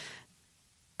know.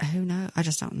 And who knows? I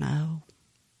just don't know.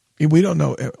 We don't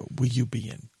know. Will you be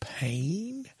in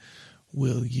pain?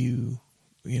 Will you?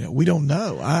 We don't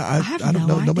know. I don't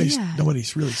know. Idea.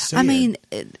 Nobody's really said.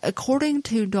 According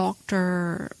to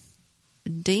Dr.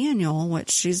 Daniel,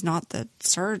 which she's not the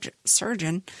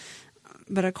surgeon,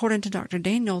 but according to Dr.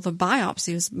 Daniel, the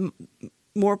biopsy was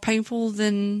more painful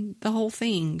than the whole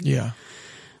thing. Yeah.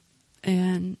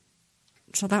 And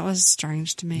so that was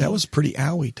strange to me. That was pretty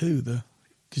owie too,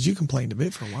 because you complained a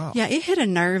bit for a while. Yeah, it hit a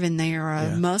nerve in there,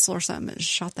 a muscle or something.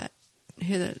 It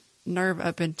hit a nerve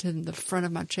up into the front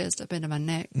of my chest, up into my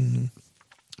neck. Mm-hmm.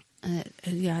 And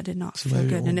it did not feel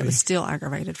good. And it was still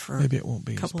aggravated for a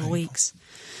couple of weeks.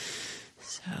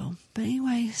 So, but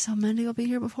anyway, so Monday will be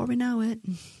here before we know it.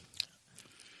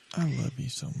 I love you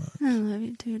so much. I love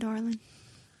you too, darling.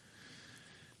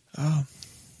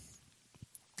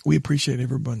 We appreciate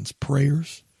everyone's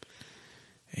prayers.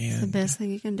 And it's the best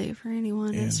thing you can do for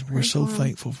anyone. And we're so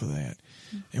thankful for that.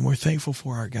 And we're thankful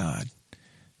for our God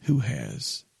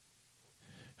who's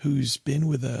been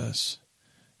with us.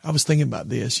 I was thinking about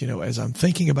this, as I'm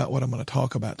thinking about what I'm going to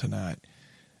talk about tonight.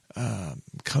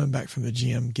 coming back from the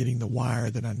gym, getting the wire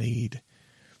that I need.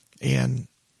 And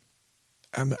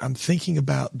I'm thinking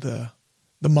about the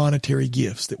monetary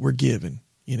gifts that we're given,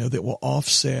 that will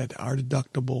offset our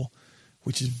deductible,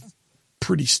 which is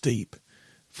pretty steep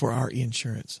for our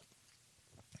insurance.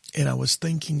 And I was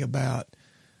thinking about,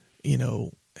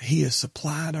 He has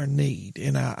supplied our need.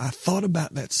 And I thought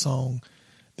about that song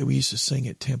that we used to sing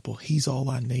at Temple, He's all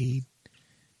I need.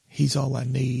 He's all I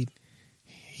need.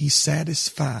 He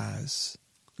satisfies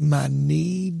my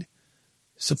need,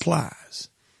 supplies.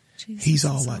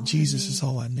 Jesus is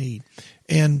all I need.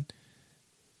 And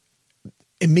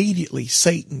immediately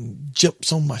Satan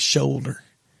jumps on my shoulder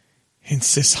and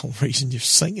says, the whole reason you're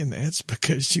singing that's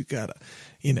because you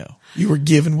you were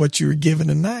given what you were given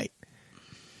tonight.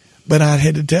 But I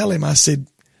had to tell him, I said,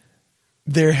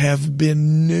 there have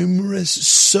been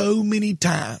so many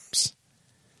times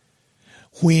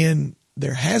when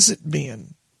there hasn't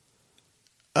been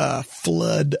a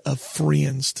flood of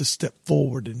friends to step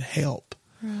forward and help.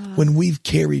 Right. When we've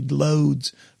carried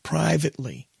loads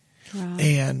privately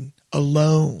and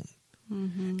alone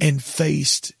and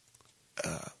faced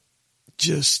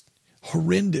just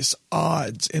horrendous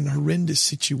odds and horrendous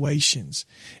situations,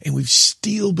 and we've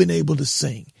still been able to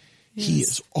sing, yes. He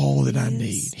is all that I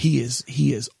need. He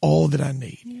is all that I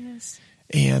need. Yes.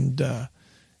 And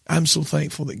I'm so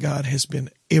thankful that God has been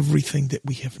everything that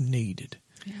we have needed.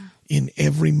 Yeah. In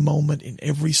every moment, in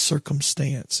every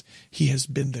circumstance, He has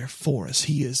been there for us.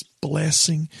 He is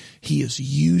blessing. He is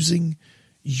using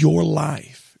your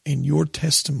life and your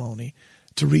testimony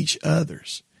to reach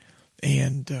others.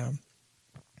 And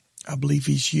I believe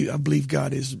I believe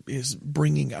God is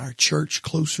bringing our church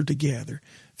closer together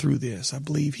through this. I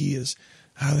believe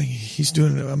I think He's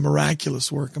doing a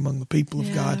miraculous work among the people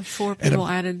of God. 4 people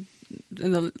added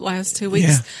in the last 2 weeks.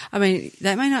 Yeah. I mean,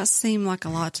 that may not seem like a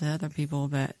lot to other people,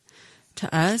 but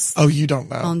to us, you don't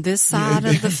know. On this side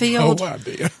of the field, no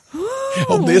idea.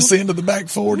 On this end of the back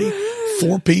 40,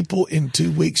 4 people in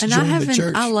 2 weeks joined the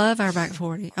church. I love our back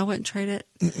 40. I wouldn't trade it.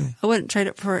 I wouldn't trade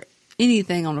it for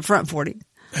anything on the front 40.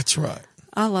 That's right.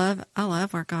 I love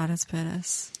where God has put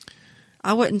us.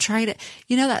 I wouldn't trade it.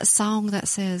 You know that song that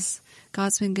says,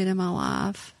 God's been good in my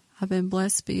life. I've been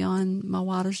blessed beyond my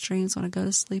wildest dreams when I go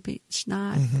to sleep each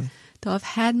night. Mm-hmm. Though I've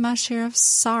had my share of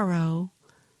sorrow,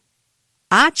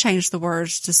 I changed the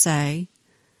words to say,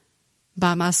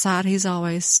 by my side He's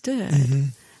always stood.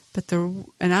 Mm-hmm.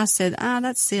 And I said,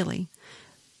 that's silly.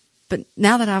 But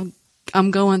now that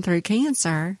I'm going through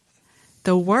cancer,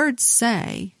 the words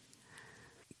say,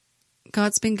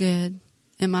 God's been good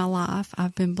in my life.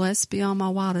 I've been blessed beyond my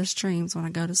wildest dreams when I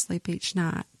go to sleep each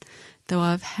night. Though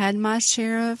I've had my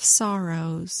share of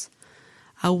sorrows,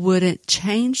 I wouldn't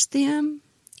change them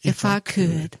if I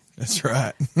could. That's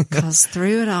right. Because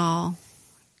through it all,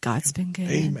 God's been good.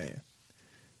 Amen.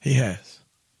 He has.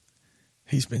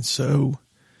 He's been so,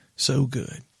 so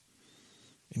good.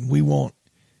 And we want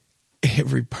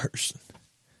every person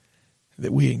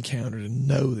that we encounter to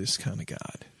know this kind of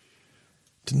God.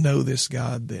 To know this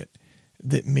God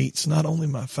that meets not only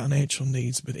my financial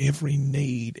needs, but every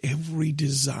need, every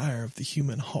desire of the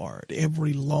human heart,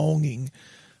 every longing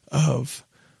of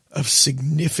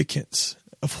significance,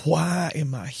 of why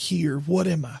am I here? What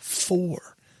am I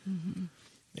for? Mm-hmm.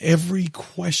 Every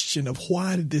question of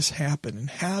why did this happen and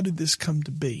how did this come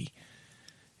to be?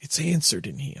 It's answered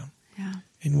in Him. Yeah.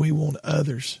 And we want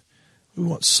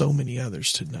so many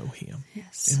others to know Him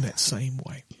in that same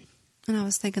way. And I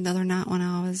was thinking the other night when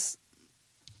I was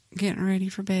getting ready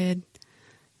for bed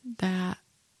that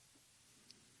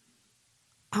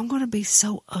I'm going to be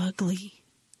so ugly.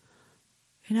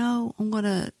 I'm not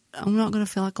going to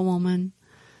feel like a woman.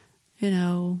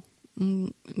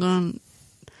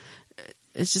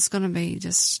 It's just going to be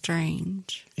just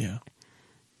strange. Yeah.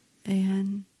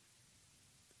 And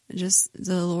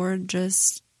the Lord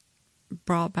just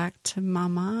brought back to my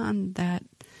mind that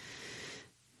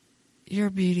your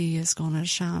beauty is going to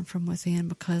shine from within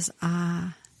because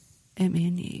I am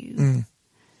in you. Mm.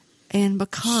 And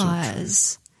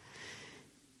because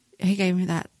He gave me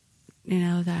that,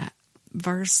 that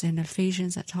verse in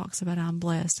Ephesians that talks about I'm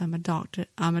blessed, I'm adopted,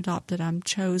 I'm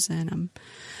chosen, I'm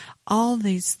all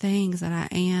these things that I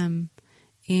am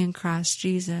in Christ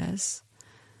Jesus.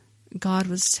 God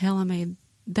was telling me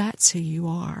that's who you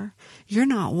are. You're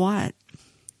not what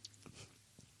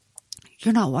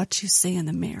you see in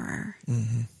the mirror.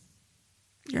 Mm-hmm.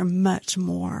 You're much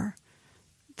more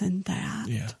than that.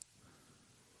 Yeah.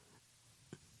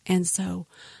 And so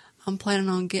I'm planning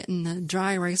on getting a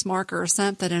dry erase marker or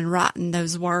something and writing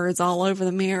those words all over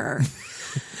the mirror.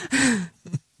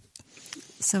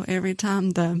 So every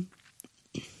time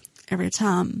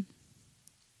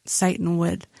Satan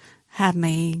would have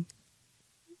me,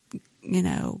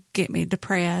 get me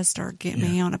depressed or get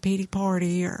me on a pity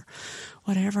party or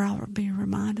whatever, I would be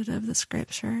reminded of the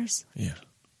scriptures. Yeah.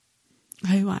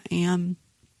 Who I am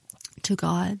to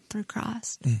God through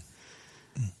Christ.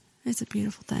 It's a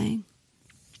beautiful thing.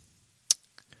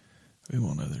 We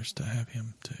want others to have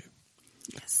him too.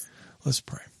 Yes. Let's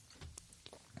pray.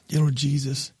 Dear Lord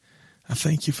Jesus, I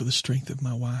thank you for the strength of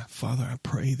my wife. Father, I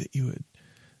pray that you would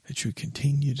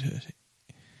continue to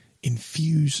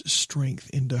infuse strength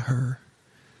into her.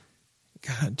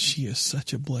 God, she is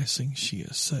such a blessing. She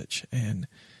is such an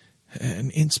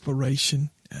inspiration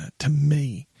to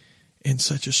me and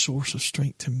such a source of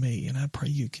strength to me. And I pray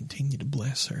you continue to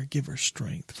bless her, give her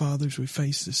strength. Father, as we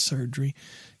face this surgery,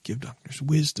 give doctors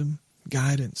wisdom,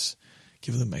 guidance,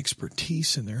 give them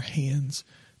expertise in their hands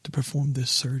to perform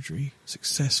this surgery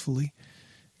successfully.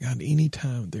 God,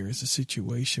 anytime there is a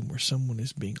situation where someone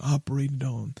is being operated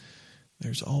on,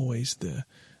 there's always the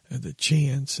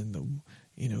chance and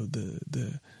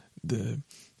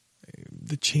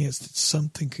the chance that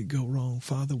something could go wrong.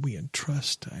 Father, I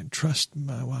entrust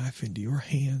my wife into your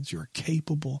hands, your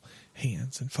capable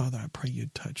hands. And Father, I pray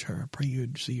you'd touch her. I pray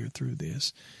you'd see her through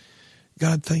this.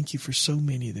 God, thank you for so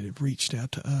many that have reached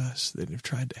out to us, that have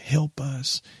tried to help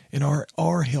us and are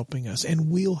helping us and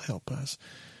will help us.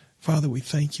 Father, we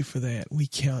thank you for that. We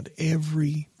count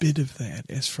every bit of that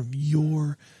as from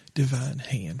your divine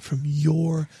hand, from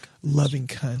your loving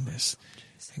kindness.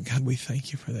 And God, we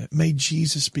thank you for that. May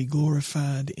Jesus be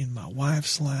glorified in my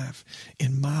wife's life,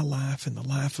 in my life, in the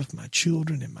life of my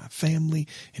children, in my family,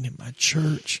 and in my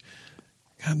church.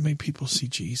 God, may people see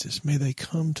Jesus. May they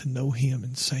come to know him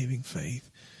in saving faith.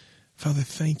 Father,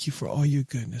 thank you for all your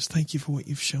goodness. Thank you for what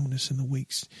you've shown us in the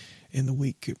week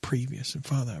previous. And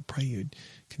Father, I pray you'd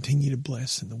continue to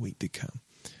bless in the week to come.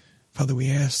 Father,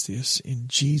 we ask this in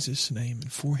Jesus' name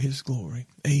and for his glory.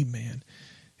 Amen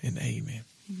and amen.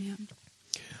 Amen.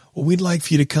 Well, we'd like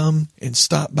for you to come and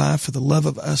stop by for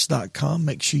theloveofus.com.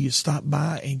 Make sure you stop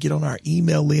by and get on our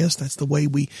email list. That's the way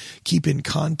we keep in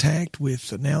contact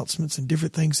with announcements and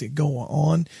different things that go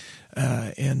on.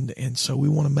 And so we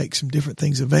want to make some different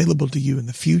things available to you in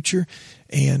the future.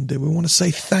 And we want to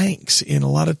say thanks. And a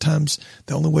lot of times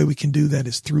the only way we can do that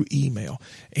is through email.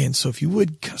 And so if you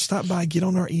would stop by, get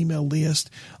on our email list.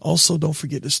 Also, don't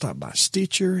forget to stop by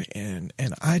Stitcher and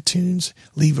iTunes,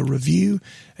 leave a review.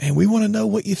 And we want to know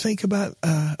what you think about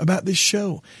this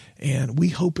show. And we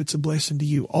hope it's a blessing to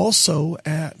you. Also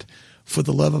at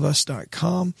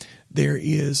fortheloveofus.com, there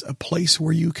is a place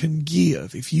where you can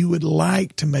give if you would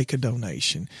like to make a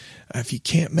donation. If you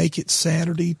can't make it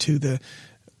Saturday to the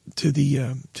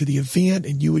event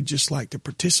and you would just like to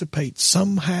participate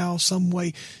somehow, some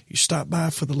way, you stop by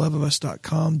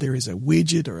fortheloveofus.com. There is a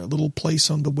widget or a little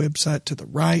place on the website to the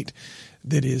right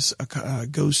that is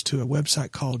goes to a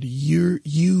website called youcaring.com,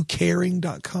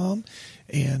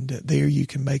 and there you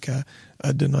can make a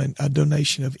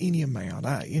donation of any amount.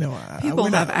 People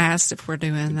have asked if we're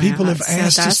doing that. People have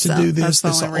asked us to do this.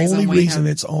 That's the only reason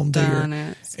it's on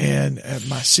there. So. And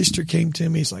my sister came to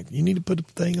me. He's like, you need to put a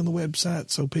thing on the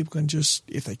website so people can just,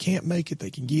 if they can't make it,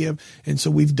 they can give. And so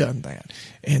we've done that.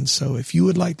 And so if you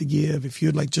would like to give, if you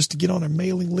would like just to get on our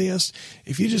mailing list,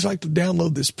 if you just like to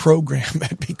download this program,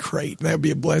 that'd be great. That'd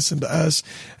be a blessing to us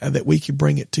that we could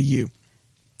bring it to you.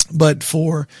 But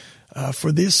for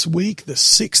this week, the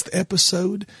 6th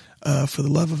episode for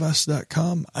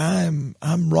theloveofus.com, I'm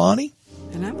Ronnie.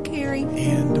 And I'm Carey.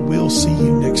 And we'll see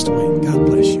you next week. God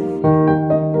bless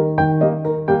you.